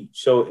for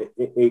each. So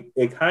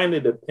it kind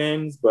of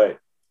depends, but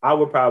I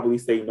would probably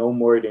say no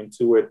more than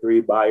 2 or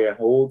 3 buy and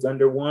holds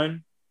under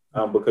one,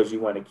 because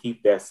you want to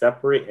keep that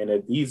separate. And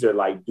if these are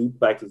like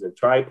duplexes or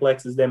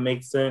triplexes, that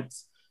makes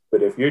sense.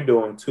 But if you're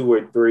doing 2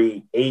 or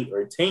 3, 8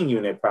 or 10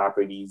 unit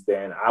properties,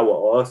 then I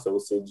will also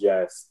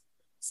suggest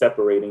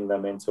separating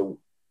them into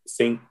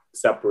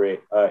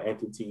separate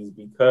entities,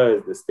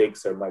 because the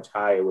stakes are much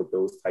higher with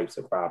those types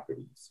of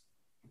properties.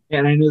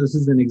 And I know this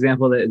is an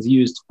example that is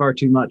used far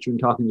too much when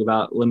talking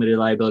about limited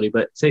liability,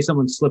 but say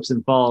someone slips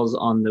and falls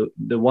on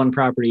the one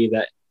property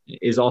that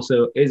is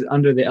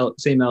under the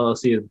same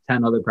LLC as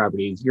 10 other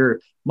properties. You're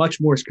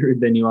much more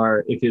screwed than you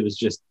are if it was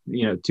just,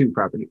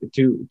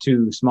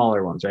 two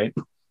smaller ones, right?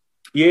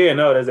 Yeah,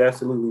 no, that's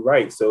absolutely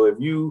right. So if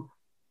you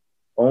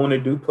own a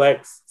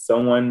duplex,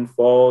 someone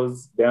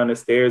falls down the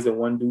stairs in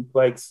one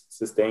duplex,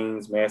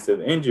 sustains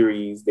massive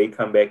injuries, they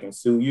come back and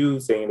sue you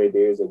saying that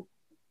there's a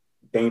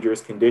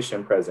dangerous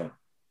condition present.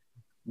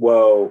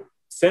 Well,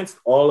 since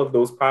all of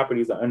those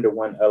properties are under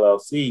one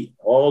LLC,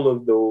 all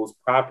of those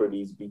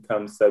properties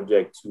become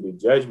subject to the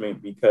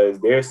judgment,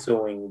 because they're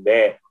suing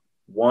that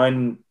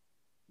one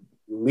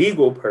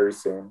legal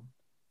person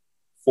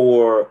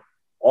for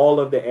all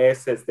of the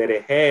assets that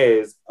it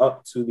has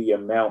up to the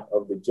amount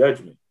of the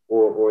judgment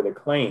or the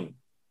claim.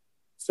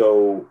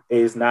 So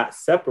it's not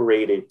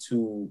separated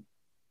to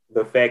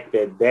the fact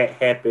that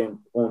happened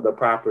on the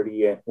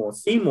property on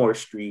Seymour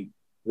Street.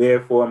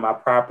 Therefore, my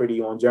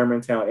property on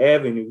Germantown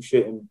Avenue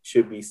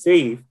should be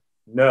safe.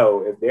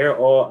 No, if they're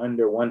all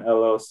under one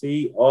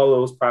LLC, all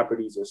those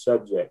properties are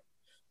subject.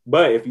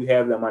 But if you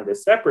have them under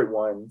separate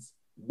ones,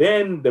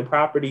 then the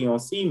property on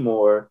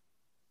Seymour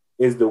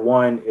is the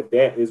one, if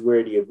that is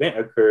where the event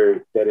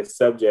occurred, that is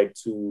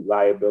subject to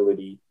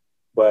liability.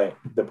 But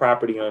the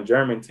property on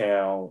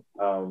Germantown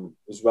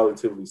is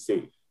relatively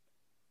safe.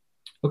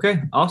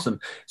 Okay, awesome.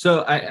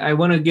 So I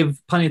want to give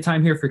plenty of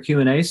time here for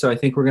Q&A. So I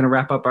think we're going to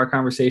wrap up our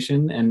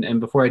conversation. And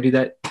before I do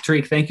that,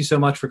 Tariq, thank you so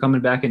much for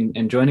coming back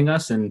and joining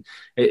us. And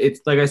it's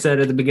like I said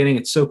at the beginning,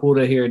 it's so cool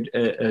to hear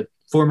a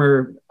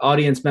former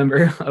audience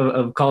member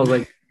of calls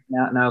like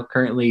now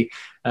currently,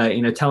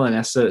 telling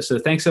us. So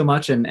thanks so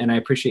much. And I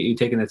appreciate you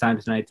taking the time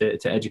tonight to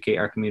educate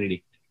our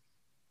community.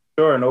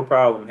 Sure, no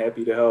problem.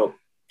 Happy to help.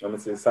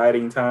 It's an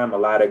exciting time, a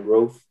lot of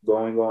growth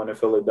going on in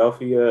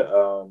Philadelphia.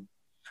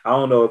 I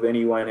don't know if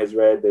anyone has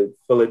read the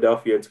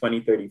Philadelphia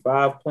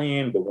 2035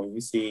 plan, but when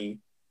you see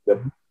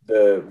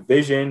the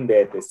vision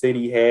that the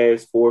city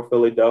has for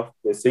Philadelphia,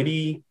 the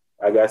city,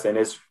 I guess, and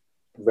its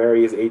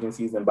various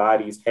agencies and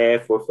bodies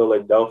have for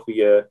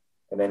Philadelphia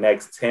in the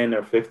next 10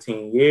 or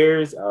 15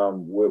 years,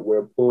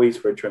 we're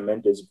poised for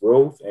tremendous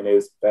growth, and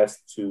it's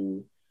best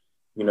to,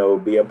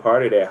 be a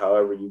part of that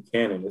however you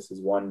can. And this is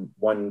one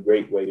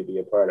great way to be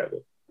a part of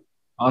it.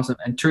 Awesome.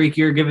 And Tariq,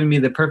 you're giving me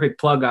the perfect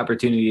plug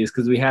opportunities,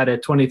 because we had a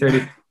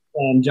 2030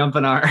 plan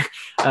Jump-N-R,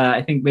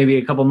 I think maybe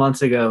a couple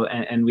months ago,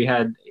 and we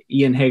had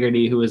Ian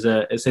Hagerty, who was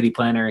a city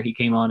planner. He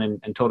came on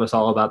and told us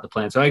all about the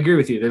plan. So I agree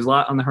with you. There's a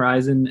lot on the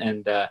horizon,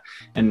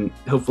 and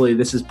hopefully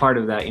this is part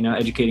of that,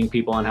 educating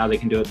people on how they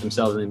can do it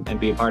themselves and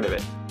be a part of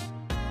it.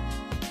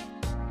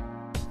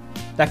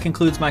 That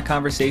concludes my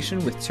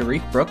conversation with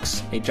Tariq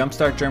Brooks, a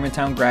Jumpstart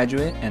Germantown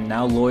graduate and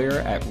now lawyer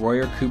at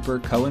Royer Cooper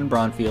Cohen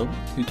Braunfield,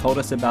 who told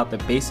us about the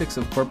basics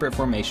of corporate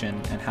formation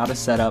and how to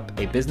set up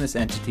a business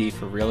entity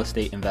for real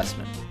estate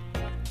investment.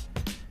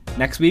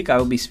 Next week, I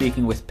will be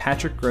speaking with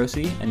Patrick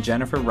Grossi and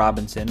Jennifer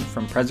Robinson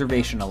from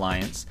Preservation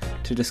Alliance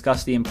to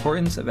discuss the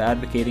importance of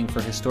advocating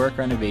for historic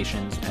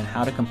renovations and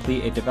how to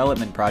complete a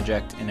development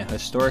project in a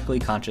historically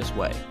conscious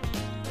way.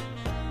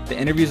 The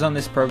interviews on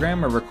this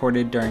program are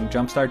recorded during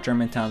Jumpstart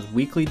Germantown's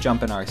weekly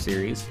Jump-N-R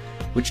series,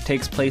 which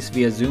takes place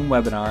via Zoom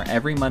webinar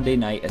every Monday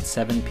night at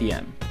 7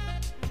 p.m.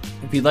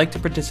 If you'd like to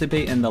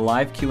participate in the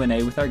live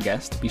Q&A with our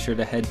guest, be sure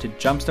to head to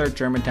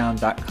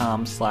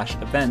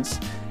jumpstartgermantown.com/events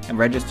and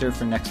register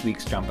for next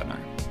week's Jump-N-R.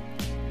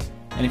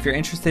 And if you're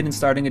interested in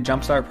starting a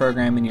Jumpstart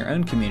program in your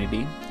own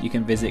community, you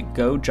can visit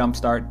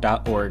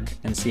gojumpstart.org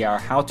and see our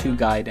how-to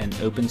guide and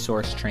open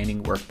source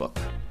training workbook.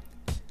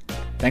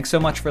 Thanks so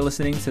much for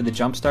listening to the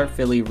Jumpstart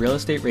Philly Real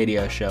Estate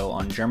Radio Show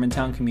on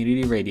Germantown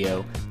Community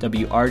Radio,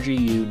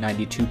 WRGU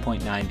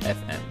 92.9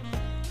 FM.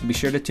 And be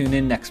sure to tune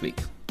in next week.